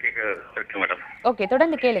மகாலட்சுமிக்காக கேட்க மேடம். ஓகே,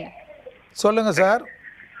 தொடர்ந்து கேளுங்க. சொல்லுங்க சார்.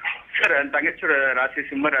 சார், என் தங்கச்சியோட ராசி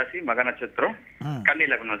சிம்ம ராசி, மக நட்சத்திரம், கன்னி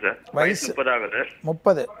லக்னம் சார். வயசு 30 ஆகுது.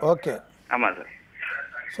 30. ஓகே, ஆமா சார்.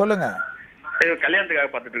 சொல்லுங்க. கல்யாணத்துக்காக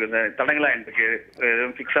பார்த்துட்டு இருக்கேன் சார். தடங்களா எனக்கு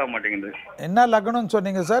எதுவும் ஃபிக்ஸ் ஆக மாட்டேங்குது. என்ன லக்னம்னு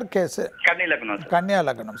சொன்னீங்க சார்? கேஸ் கன்னி லக்னம் சார். கன்னியா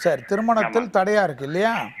லக்னம். சரி, திருமணத்தில் தடையா இருக்கு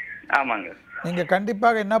இல்லையா? ஆமாங்க. நீங்கள்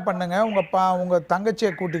கண்டிப்பாக என்ன பண்ணுங்க, உங்கள்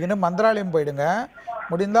தங்கச்சியை கூட்டிக்கின்னு மந்திராலயம் போயிடுங்க.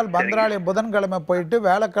 முடிந்தால் மந்திராலயம் புதன்கிழமை போயிட்டு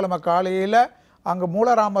வியாழக்கிழமை காலையில் அங்கே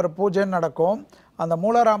மூலராமர் பூஜைன்னு நடக்கும். அந்த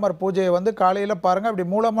மூலராமர் பூஜையை வந்து காலையில் பாருங்கள். அப்படி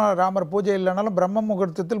மூலராமர் பூஜை இல்லைனாலும் பிரம்ம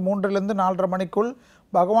முகூர்த்தத்தில் 3லேருந்து 4:30 மணிக்குள்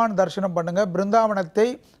பகவான் தரிசனம் பண்ணுங்கள். பிருந்தாவனத்தை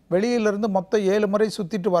வெளியிலிருந்து மொத்தம் 7 முறை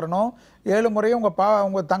சுற்றிட்டு வரணும். 7 முறையும்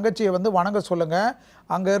உங்கள் தங்கச்சியை வந்து வணங்க சொல்லுங்கள்.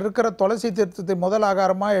 அங்கே இருக்கிற துளசி தீர்த்தத்தை முதல்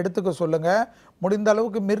ஆகாரமாக எடுத்துக்க சொல்லுங்கள். முடிந்த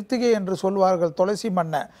அளவுக்கு மிருத்திகை என்று சொல்வார்கள், துளசி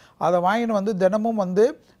மண்ணை. அதை வாங்கின்னு வந்து தினமும் வந்து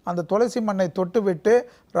அந்த துளசி மண்ணை தொட்டு விட்டு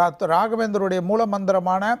ராகவேந்தருடைய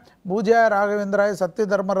மூலமந்திரமான பூஜா ராகவேந்திராய சத்திய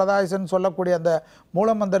தர்ம ரதாயசன் சொல்லக்கூடிய அந்த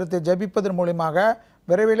மூலமந்திரத்தை ஜபிப்பதன் மூலியமாக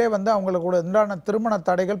விரைவிலே வந்து அவங்களுக்கு உண்டான திருமண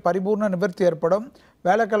தடைகள் பரிபூர்ண நிவர்த்தி ஏற்படும்.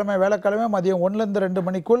 வேலைக்கிழமை மதியம் 1லேருந்து 2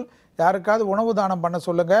 மணிக்குள் யாருக்காவது உணவு தானம் பண்ண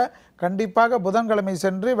சொல்லுங்கள். கண்டிப்பாக புதன்கிழமை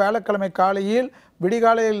சென்று வேலைக்கிழமை காலையில்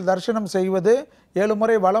விடிகாலையில் தரிசனம் செய்வது, 7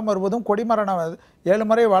 முறை வலம் வருவதும், கொடிமரணம் 7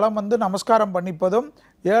 முறை வலம் வந்து நமஸ்காரம் பண்ணிப்பதும்,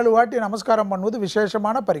 7 வாட்டி நமஸ்காரம் பண்ணுவது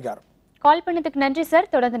விசேஷமான பரிகாரம். கால் பண்ணதுக்கு நன்றி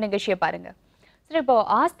சார். தொடர்ந்து நிகழ்ச்சியை பாருங்க. சார், இப்போ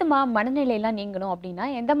ஆஸ்துமா மனநிலையெல்லாம் நீங்கணும் அப்படின்னா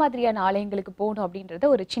எந்த மாதிரியான ஆலயங்களுக்கு போகணும் அப்படின்றத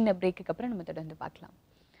ஒரு சின்ன பிரேக்குக்கு அப்புறம் நம்ம தொடர்ந்து பார்க்கலாம்.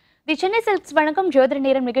 தி சென்னை சில்க்ஸ் வணக்கம் ஜோதிட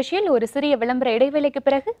நேரம் நிகழ்ச்சியில் ஒரு சிறிய விளம்பர இடைவேளைக்கு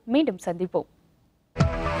பிறகு மீண்டும் சந்திப்போம்.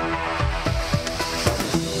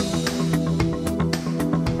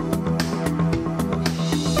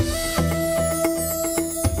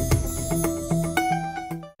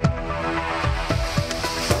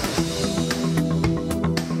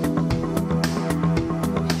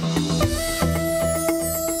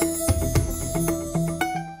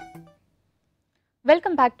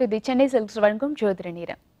 Welcome back to the Chennai silks வழங்கும் ஜோதிட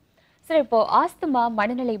நேரம். சார், இப்போ ஆஸ்துமா,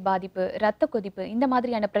 மனநிலை பாதிப்பு, ரத்த கொதிப்பு இந்த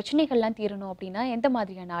மாதிரியான பிரச்சனைகள்லாம் தீரணும் அப்படின்னா எந்த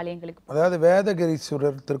மாதிரியான ஆலயங்களுக்கு? அதாவது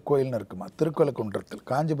வேதகிரீஸ்வரர் திருக்கோயில்னு இருக்குமா, திருக்கொலக்குன்றத்தில்,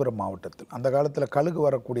 காஞ்சிபுரம் மாவட்டத்தில். அந்த காலத்தில் கழுகு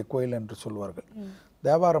வரக்கூடிய கோயில் என்று சொல்வார்கள்.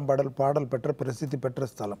 தேவாரம் பாடல் பெற்ற பிரசித்தி பெற்ற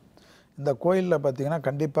ஸ்தலம். இந்த கோயிலில் பார்த்தீங்கன்னா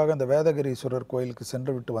கண்டிப்பாக இந்த வேதகிரீஸ்வரர் கோயிலுக்கு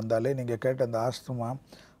சென்று விட்டு வந்தாலே நீங்கள் கேட்ட அந்த ஆஸ்துமா,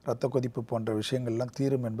 இரத்த கொதிப்பு போன்ற விஷயங்கள்லாம்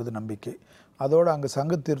தீரும் என்பது நம்பிக்கை. அதோடு அங்கே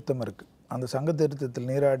சங்கு தீர்த்தம் இருக்குது. அந்த சங்கு தீர்த்தத்தில்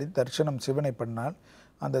நீராடி தரிசனம் சிவனை பண்ணால்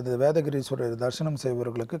அந்த வேதகிரீஸ்வரர் தரிசனம்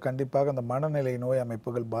செய்பவர்களுக்கு கண்டிப்பாக அந்த மனநிலை நோய்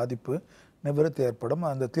அமைப்புகள் பாதிப்பு நிவர்த்தி ஏற்படும்.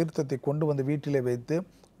 அந்த தீர்த்தத்தை கொண்டு வந்து வீட்டிலே வைத்து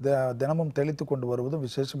தினமும் தெளித்து கொண்டு வருவதும்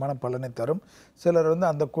விசேஷமான பலனை தரும். சிலர் வந்து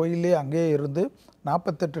அந்த கோயிலே அங்கேயே இருந்து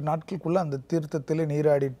 48 நாட்களுக்குள்ளே அந்த தீர்த்தத்திலே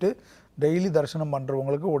நீராடிட்டு டெய்லி தரிசனம்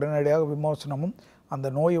பண்ணுறவங்களுக்கு உடனடியாக விமோசனமும் அந்த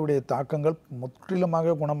நோயுடைய தாக்கங்கள்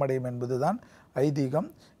முற்றிலுமாக குணமடையும் என்பது தான் ஐதீகம்.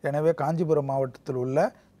 எனவே காஞ்சிபுரம் மாவட்டத்தில்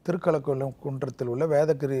உள்ள திருக்கொலக்குன்றத்தில் உள்ள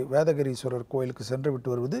வேதகிரீஸ்வரர் கோயிலுக்கு சென்று விட்டு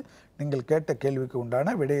வருவது நீங்கள் கேட்ட கேள்விக்கு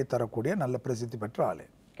உண்டான விடையை தரக்கூடிய நல்ல பிரசித்தி பெற்ற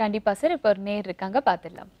ஆலயம். கண்டிப்பா சார். இப்போ ஒரு நேர் இருக்காங்க,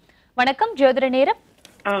 பார்த்துடலாம். வணக்கம், ஜோதிட நேரம்.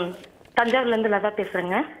 தஞ்சாவூர்ல இருந்து லதா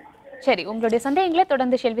பேசுறேங்க. சரி, உங்களுடைய சந்தேகங்களை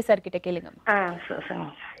தொடர்ந்து ஷெல்வி சார் கிட்ட கேளுங்க.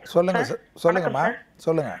 சொல்லுங்க சொல்லுங்கம்மா,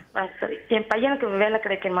 சொல்லுங்க. சரி, என் பையனுக்கு வேலை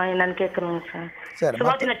கிடைக்குமா என்னன்னு கேட்கணுங்க சார். சரி,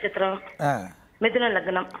 சுவாதி நட்சத்திரம், மிதுன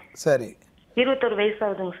லக்னம். சரி, 21 வயசு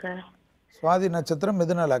ஆகுதுங்க சார். சுவாதி நட்சத்திரம்,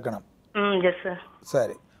 மிதுன லக்னம். Yes sir.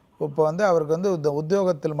 சரி, இப்போ வந்து அவருக்கு வந்து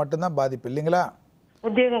உத்தியோகத்தில் மட்டும்தான் பாதிப்பு இல்லைங்களா?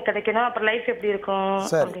 உத்தியோகம் கிடைக்கணும், அப்புறம் லைஃப் எப்படி இருக்கும்?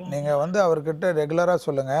 சரி, நீங்க வந்து அவர்கிட்ட ரெகுலரா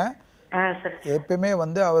சொல்லுங்க. எப்பயுமே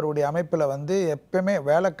வந்து அவருடைய அமைப்புல வந்து எப்பயுமே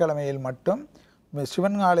வேலைக்கிழமையில் மட்டும்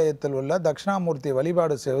சிவன் ஆலயத்தில் உள்ள தட்சிணாமூர்த்தி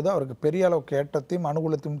வழிபாடு செய்வது அவருக்கு பெரிய அளவுக்கு ஏற்றத்தையும்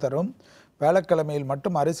அனுகூலத்தையும் தரும். வேலைக்கிழமையில்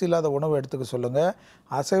மட்டும் அரிசி இல்லாத உணவு எடுத்துக்க சொல்லுங்கள்.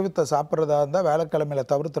 அசைவத்தை சாப்பிட்றதா இருந்தால் வேலைக்கிழமையில்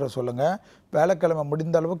தவிர்த்துற சொல்லுங்கள். வேலைக்கிழமை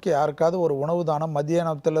முடிந்த அளவுக்கு யாருக்காவது ஒரு உணவு தானம்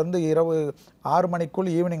மத்தியானத்திலிருந்து இரவு 6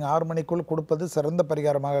 மணிக்குள் ஈவினிங் 6 மணிக்குள் கொடுப்பது சிறந்த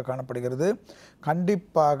பரிகாரமாக காணப்படுகிறது.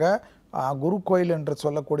 கண்டிப்பாக குரு கோயில் என்று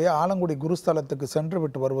சொல்லக்கூடிய ஆலங்குடி குருஸ்தலத்துக்கு சென்று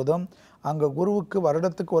விட்டு வருவதும், அங்கே குருவுக்கு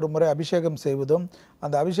வருடத்துக்கு ஒரு முறை அபிஷேகம் செய்வதும்,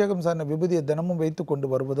 அந்த அபிஷேகம் சார்ந்த விபூதியை தினமும் வைத்து கொண்டு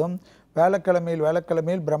வருவதும்,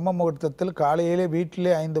 வேலைக்கிழமையில் பிரம்ம முகூர்த்தத்தில் காலையிலே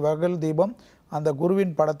வீட்டிலே 5 வகல் தீபம் அந்த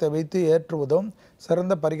குருவின் படத்தை வைத்து ஏற்றுவதும்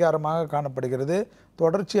சிறந்த பரிகாரமாக காணப்படுகிறது.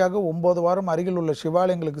 தொடர்ச்சியாக 9 வாரம் அருகில் உள்ள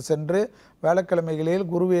சிவாலயங்களுக்கு சென்று வேலைக்கிழமைகளில்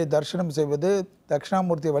குருவை தரிசனம் செய்வது,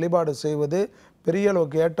 தட்சிணாமூர்த்தி வழிபாடு செய்வது பெரிய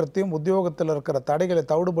அளவுக்கு ஏற்றத்தையும் உத்தியோகத்தில் இருக்கிற தடைகளை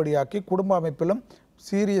தவிடுபடியாக்கி குடும்ப அமைப்பிலும்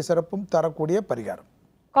சீரிய சிறப்பும் தரக்கூடிய பரிகாரம்.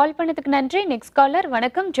 கால் பண்ணதுக்கு நன்றி. Next caller.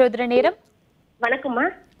 வணக்கம் ஜோதிட நேரம். வணக்கம்மா.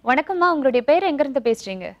 வணக்கம்மா, உங்களுடைய பேர் எங்க இருந்து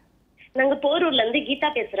பேசுறீங்க? நாங்க போரூர்ல இருந்து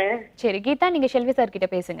கீதா பேசுறேன். சரி கீதா, நீங்க ஷெல்வி சார் கிட்ட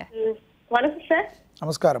பேசுங்க. வணக்கம் சார்.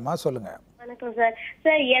 நமஸ்காரம்மா, சொல்லுங்க. வணக்கம் சார்.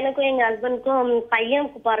 சார் எனக்கும் எங்க ஹஸ்பண்டுக்கும்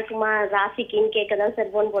பையனுக்கு பிறக்குமா ராசிக்குன்னு கேட்கதான்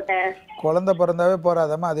சார் போன் போட்டேன். குழந்தை பிறந்தாவே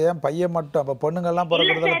போறாதம்மா, அது ஏன் பையன் மட்டும்? அப்ப பொண்ணுங்கெல்லாம்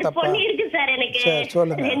பிறக்கிறதுல தப்பா? பொண்ணு இருக்கு சார், எனக்கு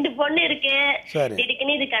சொல்லுங்க. 2 பொண்ணு இருக்கு. சரி,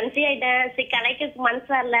 இதுக்குன்னு இது கன்சீவ் ஆயிட்டேன். சரி கலைக்கு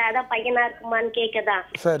மனசா இல்ல, அதான் பையனா இருக்குமான்னு கேட்கதான்.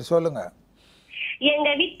 சரி சொல்லுங்க. எங்க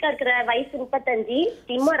வீட்டுக்கு இருக்கிற வயசு 35,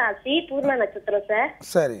 சிம்ம ராசி, பூர்ண நட்சத்திரம் சார்.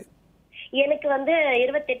 சரி. எனக்கு வந்து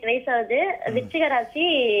 28 வயசு ஆகுது, விருச்சிக ராசி,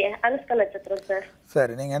 அனுஷ்க நட்சத்திரம் சார்.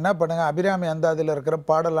 சரி, நீங்க என்ன பண்ணுங்க, அபிராமி அந்தாதியில் இருக்கிற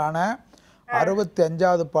பாடலான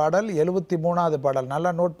 65வது பாடல் 73வது பாடல்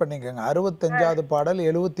நல்லா நோட் பண்ணிக்கோங்க. 65வது பாடல்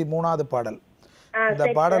 73வது பாடல். இந்த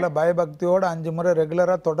பாடலை பயபக்தியோடு 5 முறை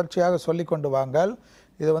ரெகுலரா தொடர்ச்சியாக சொல்லி கொண்டு வாங்கள்.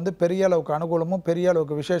 இது வந்து பெரிய அளவுக்கு அனுகூலமும் பெரிய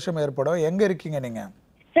அளவுக்கு விசேஷம் ஏற்படும். எங்க இருக்கீங்க நீங்க?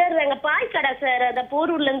 சார் எங்க பாய்க்கடை சார், அந்த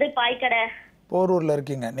போரூர்ல இருந்து பாய்க்கடை. போரூர்ல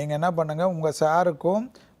இருக்கீங்க. நீங்க என்ன பண்ணுங்க, உங்க சாருக்கும்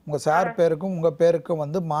உங்க சார் பேருக்கும் உங்க பேருக்கும்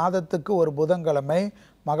வந்து மாதத்துக்கு ஒரு புதன்கிழமை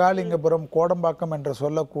மகாலிங்கபுரம் கோடம்பாக்கம் என்று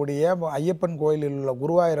சொல்லக்கூடிய ஐயப்பன் கோயிலில் உள்ள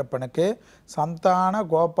குருவாயூரப்பனுக்கு சந்தான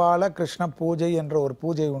கோபால கிருஷ்ண பூஜை என்ற ஒரு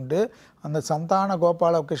பூஜை உண்டு. அந்த சந்தான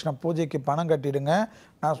கோபால கிருஷ்ண பூஜைக்கு பணம் கட்டிடுங்க.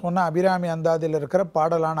 நான் சொன்ன அபிராமி அந்தாதியில் இருக்கிற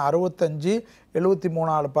பாடலான 65,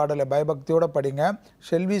 73 பாடலை பயபக்தியோடு படிங்க.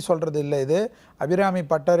 ஷெல்வி சொல்கிறது இல்லை, இது அபிராமி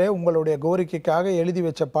பட்டரே உங்களுடைய கோரிக்கைக்காக எழுதி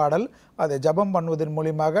வச்ச பாடல். அதை ஜபம் பண்ணுவதன்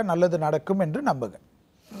மூலியமாக நல்லது நடக்கும் என்று நம்புங்க.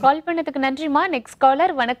 கால் பண்ணதுக்கு நன்றிமா. Next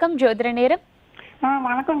caller. வணக்கம் ஜோதிட நேரம்.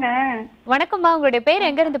 வணக்கங்க. வணக்கம்மா, உங்களுடைய பேர்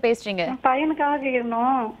எங்க இருந்து பேசுறீங்க? பையனுக்காக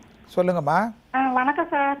கேட்கணும். சொல்லுங்கம்மா. வணக்கம்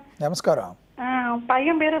சார். நமஸ்காரம்.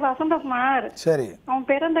 பையன் பேரு வசந்தகுமார். சரி. அவன்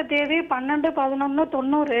பிறந்த தேதி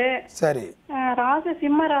 12/11/90. சரி. ராசி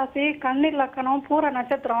சிம்ம ராசி, கன்னி லக்கணம், பூர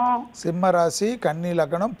நட்சத்திரம். சிம்ம ராசி, கன்னி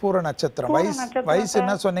லக்கணம், பூர நட்சத்திரம். வயசு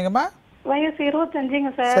என்ன சொன்னீங்கம்மா? வயசு 25ங்க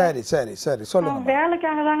சார். சரி சரி சரி சொல்லுங்க.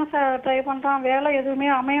 வேலைக்காக தாங்க சார் ட்ரை பண்றான், வேலை எதுவுமே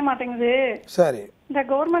அமைய மாட்டேங்குது. சரி. இந்த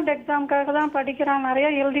கவர்மெண்ட் எக்ஸாமுக்காக தான் படிக்கிறான், நிறைய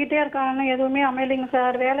எழுதிட்டே இருக்கான்னு எதுவுமே அமையலைங்க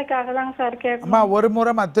சார். வேலைக்காக தாங்க சார் கேட்கணும். ஒரு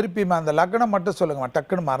முறைமா திருப்பிமா அந்த லக்னம் மட்டும் சொல்லுங்கம்மா,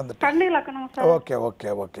 டக்குன்னு மறந்துட்டேன். கன்னி லக்கணம் சார். Okay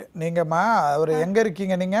okay okay. நீங்கம்மா அவர் எங்க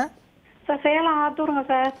இருக்கீங்க நீங்க? Sir Salem ஆத்தூருங்க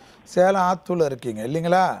sir. சேலம் ஆத்தூர்ல இருக்கீங்க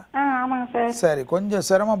இல்லைங்களா? ஆமாங்க சார். சரி, கொஞ்சம்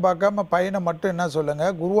சிரமம் பார்க்காம பையனை மட்டும் என்ன சொல்லுங்க,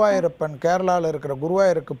 குருவாயூரப்பன் கேரளாவில் இருக்கிற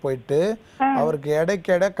குருவாயூருக்கு போயிட்டு அவருக்கு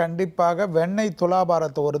எடைக்கெடை கண்டிப்பாக வெண்ணெய்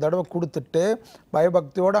துலாபாரத்தை ஒரு தடவை கொடுத்துட்டு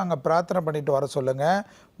பயபக்தியோடு அங்கே பிரார்த்தனை பண்ணிட்டு வர சொல்லுங்க.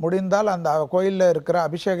 முடிந்தால் அந்த கோயிலில் இருக்கிற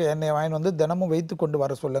அபிஷேக எண்ணெயை வாங்கி வந்து தினமும் வைத்து கொண்டு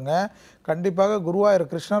வர சொல்லுங்க. கண்டிப்பாக குருவாயூர்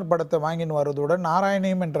கிருஷ்ணர் படத்தை வாங்கின்னு வரதுடன்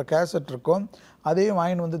நாராயணியம் என்ற கேசட் இருக்கும், அதையும்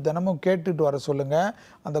வாங்கின்னு வந்து தினமும் கேட்டுட்டு வர சொல்லுங்க.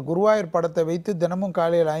 அந்த குருவாயூர் படத்தை வைத்து தினமும்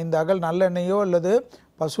காலையில் 5 அகல் நல்லெண்ணெயோ அல்லது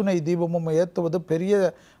பசுனை தீபமும் ஏற்றுவது பெரிய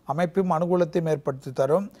அமைப்பும் அனுகூலத்தையும் ஏற்படுத்தி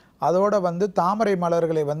தரும். அதோடு வந்து தாமரை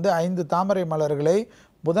மலர்களை வந்து 5 தாமரை மலர்களை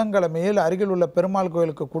புதன்கிழமையில் அருகில் உள்ள பெருமாள்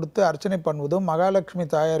கோயிலுக்கு கொடுத்து அர்ச்சனை பண்ணுவதும் மகாலட்சுமி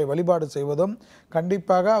தாயாரை வழிபாடு செய்வதும்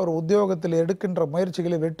கண்டிப்பாக அவர் உத்தியோகத்தில் எடுக்கின்ற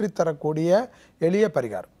முயற்சிகளை வெற்றி தரக்கூடிய எளிய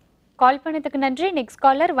பரிகாரம். கால் பண்ணதுக்கு நன்றி. Next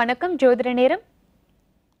caller. வணக்கம் ஜோதிட நேரம்.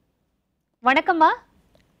 வணக்கம்மா.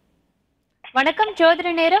 வணக்கம்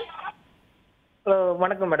ஜோதிட நேரம்.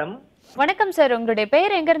 வணக்கம் மேடம். வணக்கம் சார், உங்களுடைய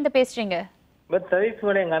பெயர் எங்க இருந்து பேசுறீங்க? சதீஷ்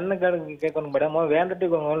மேடம், எங்க அண்ணனுக்காக கேட்கணும் மேடம்.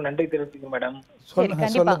 வேண்டட்டுக்கு நன்றி தெரிவிச்சுக்க மேடம்.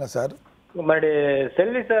 சொல்லுங்க சார்.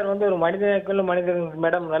 செல்வி சார் வந்து ஒரு மனிதன்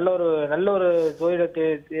மேடம், நல்ல ஒரு ஜோதிடத்தை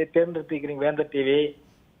தேர்ந்தெடுத்துக்கிறீங்க வேந்த டிவி.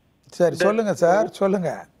 சரி சொல்லுங்க சார்,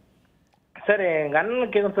 சொல்லுங்க சார். எங்க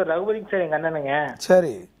அண்ணன் கேட்கும் சார், ரகுபதி சார் எங்க அண்ணனுங்க.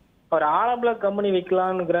 சரி. ஒரு ஆலம்பல கம்பெனி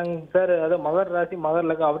வைக்கலாம்னுக்குறாங்க சார். அது மகர் ராசி மகர்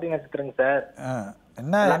லக்கம் அப்படி நட்சத்திரங்க சார்.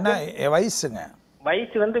 என்ன வயசுங்க?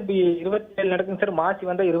 வயசு வந்து இப்ப 27 நடக்குங்க சார். மாசி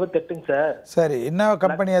வந்தா 28ங்க சார். சரி, என்ன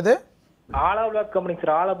கம்பெனி அது? Hollow block கம்பெனிங்க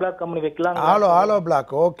sir. Hollow block company வைக்கலாம். Hollow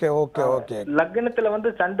block. Okay okay okay. லக்னத்துல வந்து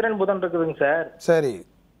சந்திரன் புதன் இருக்குதுங்க சார். சரி,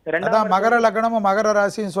 அதான் மகர லக்னமும் மகர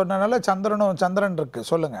ராசின்னு சொன்னனால சந்திரன் இருக்கு.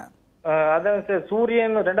 சொல்லுங்க. அதான் சார்,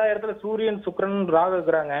 சூரியன் 2000த்துல சூரியன் சுக்கிரன் ராகு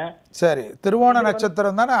இருக்கிறாங்க. சரி, திருவோண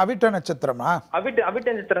நட்சத்திரம் தானே? அவிட்ட நட்சத்திரமா? அவிட்ட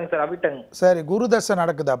நட்சத்திரங்க சார். அவிட்டங்க. சரி, குரு தசை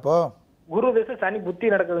நடக்குதா அப்போ? குரு தசை சனி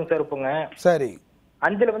புத்தி நடக்குதுங்க சார் இப்போங்க. சரி,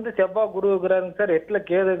 5ல வந்து செவ்வாய் குரு இருக்கிறாருங்க சார். 8ல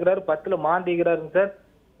கேது இருக்கிறாரு. 10ல மாந்தி இருக்கிறாருங்க சார்.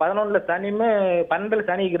 11ல சனியுமே 12ல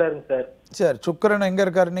சனி இருக்கிறாருங்க சார். சரி, சுக்கிரன் எங்க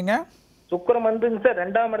இருக்காரு நீங்க? சுக்கிரன் வந்துங்க சார்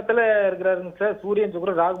 2ஆம் இடத்துல இருக்கிறாருங்க சார். சூரியன்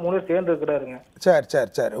சுக்கிரன் ராகு 3 சேர்ந்து இருக்கிறாருங்க. சரி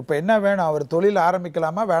சரி சரி. இப்போ என்ன வேணும்? அவர் தொழில்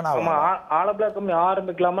ஆரம்பிக்கலாமா வேணாமா? ஆமா, ஆலோபிளாக் கம்பெனி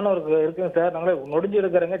ஆரம்பிக்கலாமான்னு ஒரு இருக்குங்க சார். நாங்களே நொடிஞ்சு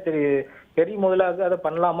இருக்கிறேங்க. சரி, பெரிய முதலாக அதை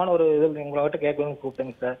பண்ணலாமான்னு ஒரு இது உங்கள்கிட்ட கேட்கணும்னு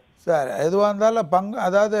கூப்பிட்டேங்க சார். சார், எதுவாக இருந்தாலும்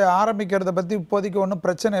அதாவது ஆரம்பிக்கிறத பற்றி இப்போதைக்கு ஒன்றும்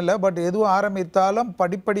பிரச்சனை இல்லை. பட் எதுவும் ஆரம்பித்தாலும்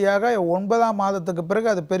படிப்படியாக 9ஆம் மாதத்துக்கு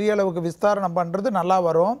பிறகு அது பெரிய அளவுக்கு விஸ்தாரணம் பண்ணுறது நல்லா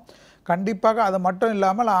வரும். கண்டிப்பாக அது மட்டும்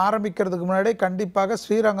இல்லாமல் ஆரம்பிக்கிறதுக்கு முன்னாடி கண்டிப்பாக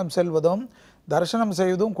ஸ்ரீரங்கம் செல்வதும் தரிசனம்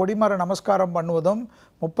செய்வதும் கொடிமர நமஸ்காரம் பண்ணுவதும்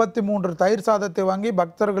 33 தயிர் சாதத்தை வாங்கி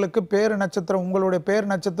பக்தர்களுக்கு பேர் நட்சத்திரம், உங்களுடைய பேர்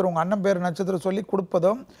நட்சத்திரம், உங்கள் அண்ணன் பேர் நட்சத்திரம் சொல்லி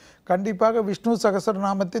கொடுப்பதும், கண்டிப்பாக விஷ்ணு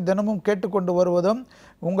சகஸ்ரநாமத்தை தினமும் கேட்டுக்கொண்டு வருவதும்,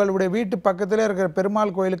 உங்களுடைய வீட்டு பக்கத்திலே இருக்கிற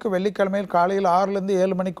பெருமாள் கோயிலுக்கு வெள்ளிக்கிழமையில் காலையில் 6லேருந்து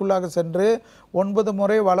 7 மணிக்குள்ளாக சென்று 9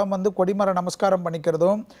 முறை வலம் வந்து கொடிமர நமஸ்காரம்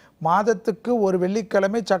பண்ணிக்கிறதும், மாதத்துக்கு ஒரு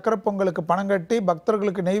வெள்ளிக்கிழமை சக்கர பொங்கலுக்கு பணம் கட்டி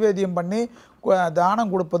பக்தர்களுக்கு நெய்வேத்தியம் பண்ணி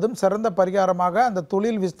தானம் கொடுப்பதும் சிறந்த பரிகாரமாக அந்த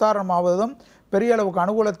தொழில் விஸ்தாரமாவதும் பெரிய அளவுக்கு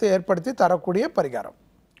அனுகூலத்தை ஏற்படுத்தி தரக்கூடிய பரிகாரம்.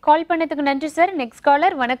 கால் பண்ணதுக்கு நன்றி சார். Next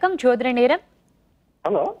caller. வணக்கம், ஜோதிட நேரம்.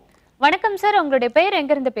 ஹலோ, வணக்கம் சார். உங்களுடைய பெயர்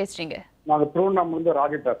எங்க இருந்து பேசுறீங்க? நான் திருவண்ணாமலை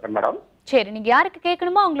ராஜி பேசுறேன் மேடம். சரி, நீங்க யாருக்கு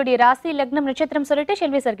கேட்கணுமோ உங்களுடைய ராசி லக்னம் நட்சத்திரம் சொல்லிட்டு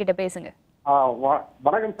ஷெல்வி சார் கிட்ட பேசுங்க.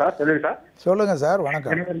 வணக்கம் சார். செல்வி சார். சொல்லுங்க சார்.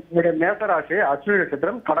 வணக்கம். என்னுடைய மேச ராசி அஸ்வினி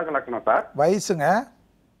நட்சத்திரம் கடக லக்னம் சார். வயசுங்க?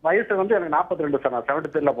 வயசு வந்து எனக்கு 42 சார். நான்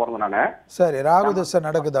 73ல பிறந்தேன் நானு. சரி, ராகு தசை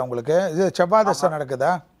நடக்குதா உங்களுக்கு? இது செவ்வாய் தசை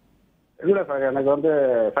நடக்குதா? இல்ல சார், எனக்கு வந்து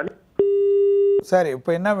சனி. சரி,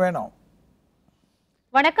 இப்போ என்ன வேணும்?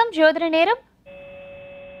 வணக்கம், ஜோதிட நேரம்.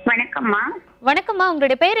 வணக்கம்மா. வணக்கம்மா,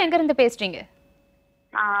 உங்களுடைய பெயர் எங்க இருந்து பேசுறீங்க?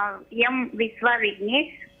 எம் விஸ்வா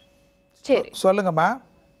விக்னேஷ். சரி, சொல்லுங்கம்மா.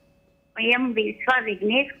 எம் விஸ்வா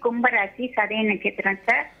விக்னேஷ், கும்பராசி, சதய நட்சத்திரம்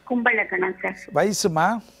சார், கும்பலக்கணம் சார். வயசுமா?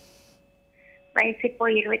 வயசு இப்போ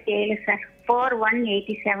 27 சார்.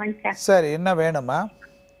 4187 சார். சரி, என்ன வேணுமா?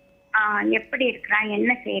 எப்படி இருக்கிறான்,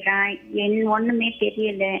 என்ன செய்யறான், ஒண்ணுமே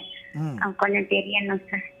தெரியல. கொஞ்சம் தெரியணும்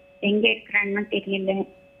சார். எங்க இருக்கிறான்னு தெரியல.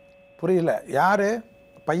 புரியல. யாரு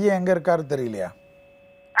பையன் எங்க இருக்காரு தெரியலையா?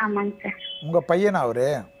 ஆமாங்க சார். உங்க பையனா அவரு?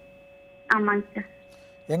 ஆமாங்க சார்.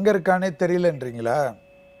 எங்க இருக்கானே தெரியலன்றீங்களா?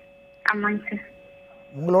 ஆமாங்க சார்.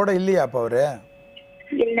 உங்களோட இல்லையா அப்ப அவரு?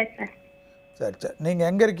 இல்ல சார். சரி சரி. நீங்க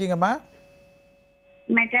எங்க இருக்கீங்கம்மா?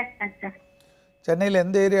 மெட்ராஸ் தான் சார். சென்னையில்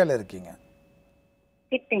எந்த ஏரியாவில் இருக்கீங்க?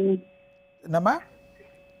 திருத்தணி. என்னம்மா?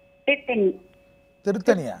 திருத்தணி.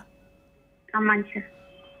 திருத்தணியா? ஆமாங்க சார்.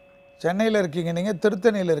 சென்னையில் இருக்கீங்க நீங்கள்,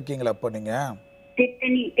 திருத்தணியில் இருக்கீங்களா அப்போ நீங்கள்?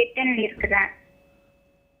 திருத்தணியில் இருக்கிறேன்.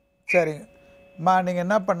 சரிங்கம்மா, நீங்கள்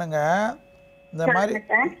என்ன பண்ணுங்க,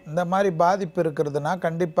 இந்த மாதிரி பாதிப்பு இருக்கிறதுனா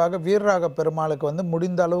கண்டிப்பாக வீரராக பெருமாளுக்கு வந்து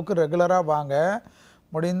முடிந்த அளவுக்கு ரெகுலராக வாங்க.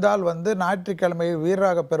 முடிந்தால் வந்து ஞாயிற்றுக்கிழமை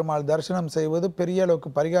வீரராக பெருமாள் தரிசனம் செய்வது பெரிய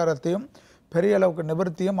அளவுக்கு பரிகாரத்தையும் பெரிய அளவுக்கு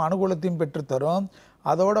நிவர்த்தியும் அனுகூலத்தையும் பெற்றுத்தரும்.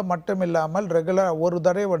 அதோடு மட்டும் இல்லாமல் ரெகுலர் ஒரு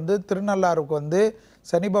தடவை வந்து திருநள்ளாறுக்கு வந்து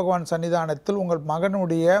சனி பகவான் சன்னிதானத்தில் உங்கள்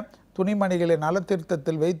மகனுடைய துணிமணிகளை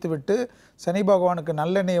நலத்தீர்த்தத்தில் வைத்துவிட்டு சனி பகவானுக்கு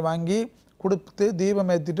நல்லெண்ணெய் வாங்கி கொடுத்து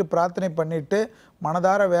தீபம் ஏற்றிட்டு பிரார்த்தனை பண்ணிவிட்டு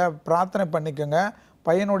மனதார பிரார்த்தனை பண்ணிக்கோங்க.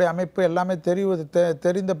 பையனுடைய அமைப்பு எல்லாமே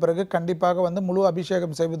தெரிந்த பிறகு கண்டிப்பாக வந்து முழு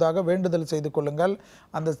அபிஷேகம் செய்வதாக வேண்டுதல் செய்து கொள்ளுங்கள்.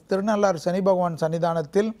 அந்த திருநள்ளாறு சனி பகவான்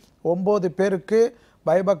சன்னிதானத்தில் 9 பேருக்கு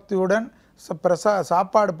பயபக்தியுடன்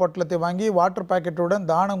சாப்பாடு பொட்டலத்தை வாங்கி வாட்டர் பாக்கெட்டுடன்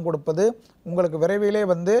தானம் கொடுப்பது உங்களுக்கு விரைவிலே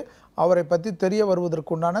வந்து அவரை பற்றி தெரிய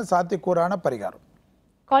வருவதற்குண்டான சாத்தியக்கூறான பரிகாரம்.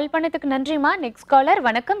 கால் பண்ணதுக்கு நன்றிமா. Next caller.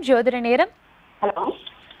 வணக்கம், ஜோதிட நேரம். ஹலோ,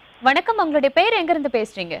 வணக்கம். உங்களுடைய பெயர் எங்க இருந்து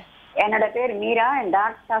பேசுறீங்க? என்னோட பேர் மீரா.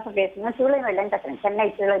 டாக்டர் பேசுறேன். சூளைமேடுல பேசுறேன். சென்னை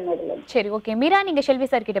சூளைமேடுல. சரி, ஓகே மீரா, நீங்க ஷெல்வி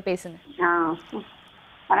சார் கிட்ட பேசுங்க.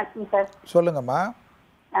 வணக்கம் சார். சொல்லுங்கம்மா.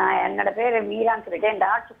 என்னோட பேர் மீரான்னு சொல்லிட்டு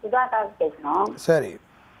டாக்டர் சுதாக்காக பேசணும். சரி.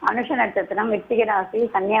 அனுஷ நட்சத்திரம், விருச்சிக ராசி,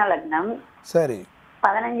 கன்னியா லக்னம். சரி.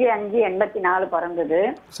 15/5/84 பிறந்தது.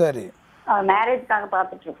 சரி. மேரேஜ்க்காக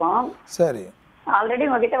பார்த்துட்டு இருக்கோம். சரி. ஆல்ரெடி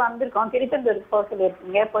உங்ககிட்ட வந்திருக்கோம். திருச்செந்தூருக்கு போக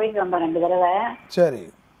சொல்லியிருக்கீங்க, போயிட்டு வந்தோம் 2 தடவை. சரி.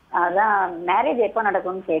 அதான் மேரேஜ் எப்போ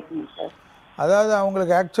நடக்கும்னு கேட்கணும் சார். அதாவது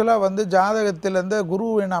அவங்களுக்கு ஆக்சுவலாக வந்து ஜாதகத்திலேருந்து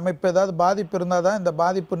குருவின் அமைப்பு ஏதாவது பாதிப்பு இருந்தால் தான் இந்த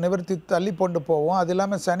பாதிப்பு நிவர்த்தி தள்ளி கொண்டு போவோம். அது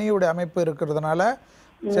இல்லாமல் சனியுடைய அமைப்பு இருக்கிறதுனால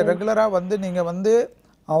சரி, ரெகுலராக வந்து நீங்கள் வந்து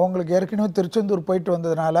அவங்களுக்கு ஏற்கனவே திருச்செந்தூர் போயிட்டு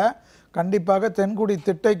வந்ததுனால கண்டிப்பாக தென்குடி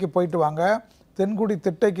திட்டைக்கு போயிட்டு வாங்க. தென்குடி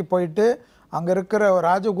திட்டைக்கு போயிட்டு அங்கே இருக்கிற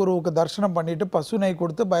ராஜகுருவுக்கு தரிசனம் பண்ணிவிட்டு பசு நெய்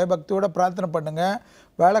கொடுத்து பயபக்தியோட பிரார்த்தனை பண்ணுங்கள்.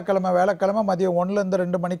 வேலைக்கிழமை மதியம் 1லேருந்து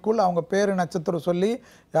 2 மணிக்குள் அவங்க பேர் நட்சத்திரம் சொல்லி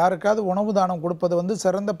யாருக்காவது உணவு தானம் கொடுப்பது வந்து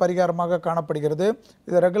சிறந்த பரிகாரமாக காணப்படுகிறது.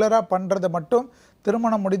 இதை ரெகுலராக பண்ணுறதை மட்டும்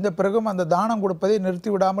திருமணம் முடிந்த பிறகும் அந்த தானம் கொடுப்பதை நிறுத்தி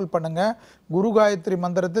விடாமல் பண்ணுங்கள். குரு காயத்ரி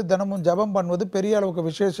மந்திரத்தை தினமும் ஜபம் பண்ணுவது பெரிய அளவுக்கு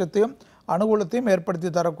விசேஷத்தையும் அனுகூலத்தையும்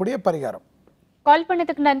ஏற்படுத்தி தரக்கூடிய பரிகாரம். கால்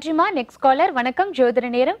பண்ணதுக்கு நன்றிமா. Next caller. வணக்கம், ஜோதிட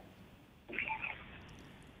நேரம்.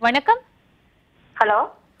 வணக்கம். ஹலோ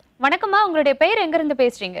வணக்கம்மா, உங்களுடைய பெயர் எங்க இருந்து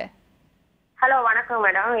பேசுறீங்க? ஹலோ வணக்கம்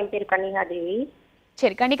மேடம், என் பேர் கன்னிகா தேவி.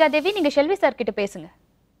 சரி கன்னிகா தேவி, நீங்க ஷெல்வி சார் கிட்ட பேசுங்க.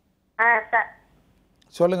 சார்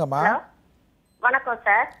சொல்லுங்கம்மா. வணக்கம்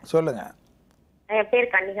சார். சொல்லுங்க. என் பேர்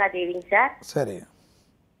கன்னிகா தேவிங்க சார். சரி.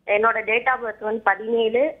 என்னோட டேட் ஆஃப் பர்த் வந்து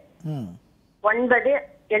 17/9/78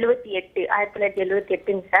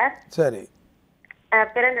 1978ங்க சார். சரி.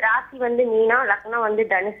 பிறந்த ராசி வந்து மீனா, லக்னம் வந்து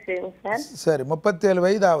தனுசுங்க சார். சரி, 37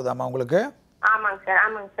 வயது ஆகுதாம்மா உங்களுக்கு? ஆமாங்க சார்.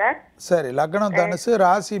 ஆமாங்க சார். சரி, லக்னம் தனுசு,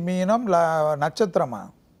 ராசி மீனம், நட்சத்திரமா?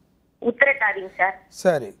 உத்திரட்டாதிங்க சார்.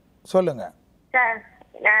 சரி, சொல்லுங்க சார்.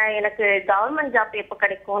 எனக்கு கவர்மெண்ட் ஜாப் எப்போ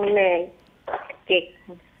கிடைக்கும்னு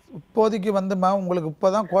கேட்குறேன். இப்போதைக்கு வந்துமா உங்களுக்கு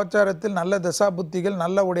இப்போதான் கோச்சாரத்தில் நல்ல தசா புத்திகள்,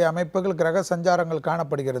 நல்ல உடைய அமைப்புகள், கிரக சஞ்சாரங்கள்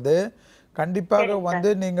காணப்படுகிறது. கண்டிப்பாக வந்து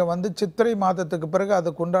நீங்கள் வந்து சித்திரை மாதத்துக்கு பிறகு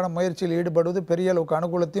அதுக்குண்டான முயற்சியில் ஈடுபடுவது பெரிய அளவுக்கு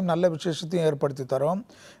அனுகூலத்தையும் நல்ல விசேஷத்தையும் ஏற்படுத்தி தரும்.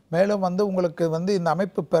 மேலும் வந்து உங்களுக்கு வந்து இந்த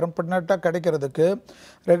அமைப்பு பெர்மனெண்ட்டாக கிடைக்கிறதுக்கு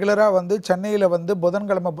ரெகுலராக வந்து சென்னையில் வந்து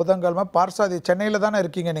புதன்கிழமை பார்சாதி, சென்னையில் தானே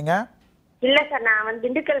இருக்கீங்க நீங்கள்? இல்ல சார், நான் வந்து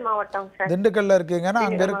திண்டுக்கல் மாவட்டம் சார். திண்டுக்கல்ல இருக்கீங்கன்னா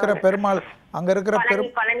அங்க இருக்கிற பெருமாள், அங்க இருக்கிற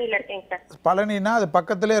பழனியில இருக்கேங்க சார். பழனினா அது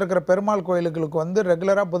பக்கத்திலே இருக்கிற பெருமாள் கோயிலுக்கு வந்து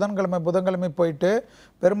ரெகுலரா புதன்கிழமை போயிட்டு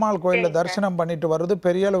பெருமாள் கோயிலில் தரிசனம் பண்ணிட்டு வர்றது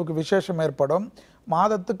பெரிய அளவுக்கு விசேஷம் ஏற்படும்.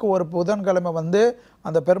 மாதத்துக்கு ஒரு புதன்கிழமை வந்து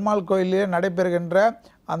அந்த பெருமாள் கோயிலே நடைபெறுகின்ற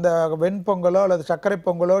அந்த வெண்பொங்கலோ அல்லது சர்க்கரை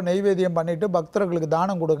பொங்கலோ நெய்வேத்தியம் பண்ணிட்டு பக்தர்களுக்கு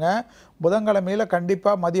தானம் கொடுங்க. புதன்கிழமையில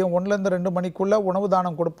கண்டிப்பாக மதியம் 1லேருந்து 2 மணிக்குள்ள உணவு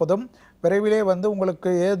தானம் கொடுப்பதும் விரைவிலே வந்து உங்களுக்கு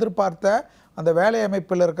எதிர்பார்த்த அந்த வேலை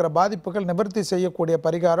அமைப்பில் இருக்கிற பாதிப்புகள் நிவர்த்தி செய்யக்கூடிய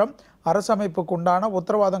பரிகாரம், அரசமைப்புக்கு உண்டான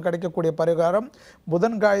உத்தரவாதம் கிடைக்கக்கூடிய பரிகாரம்.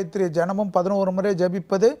 புதன் காயத்ரி ஜனமும் 11 முறை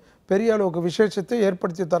ஜபிப்பது பெரிய அளவுக்கு விசேஷத்தை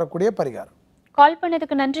ஏற்படுத்தி தரக்கூடிய பரிகாரம். கால்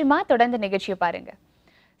பண்ணதுக்கு நன்றிமா. தொடர்ந்து நிகழ்ச்சியை பாருங்க.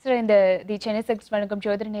 சார், இந்த தி சென்னை சில்க்ஸ் வழங்கும்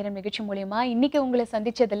ஜோதிட நேரம் நிகழ்ச்சி மூலியமா இன்னைக்கு உங்களை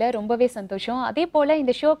சந்திச்சதுல ரொம்பவே சந்தோஷம். அதே போல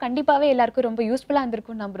இந்த ஷோ கண்டிப்பாவே எல்லாருக்கும் ரொம்ப யூஸ்ஃபுல்லா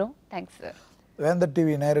இருந்திருக்கும் நம்புறோம். Thanks sir. வேந்தர்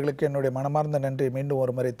டிவி நேயர்களுக்கு என்னுடைய மனமார்ந்த நன்றி மீண்டும்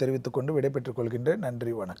ஒரு முறை தெரிவித்துக் கொண்டு விடைபெற்றுக் கொள்கின்றேன்.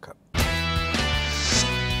 நன்றி, வணக்கம்.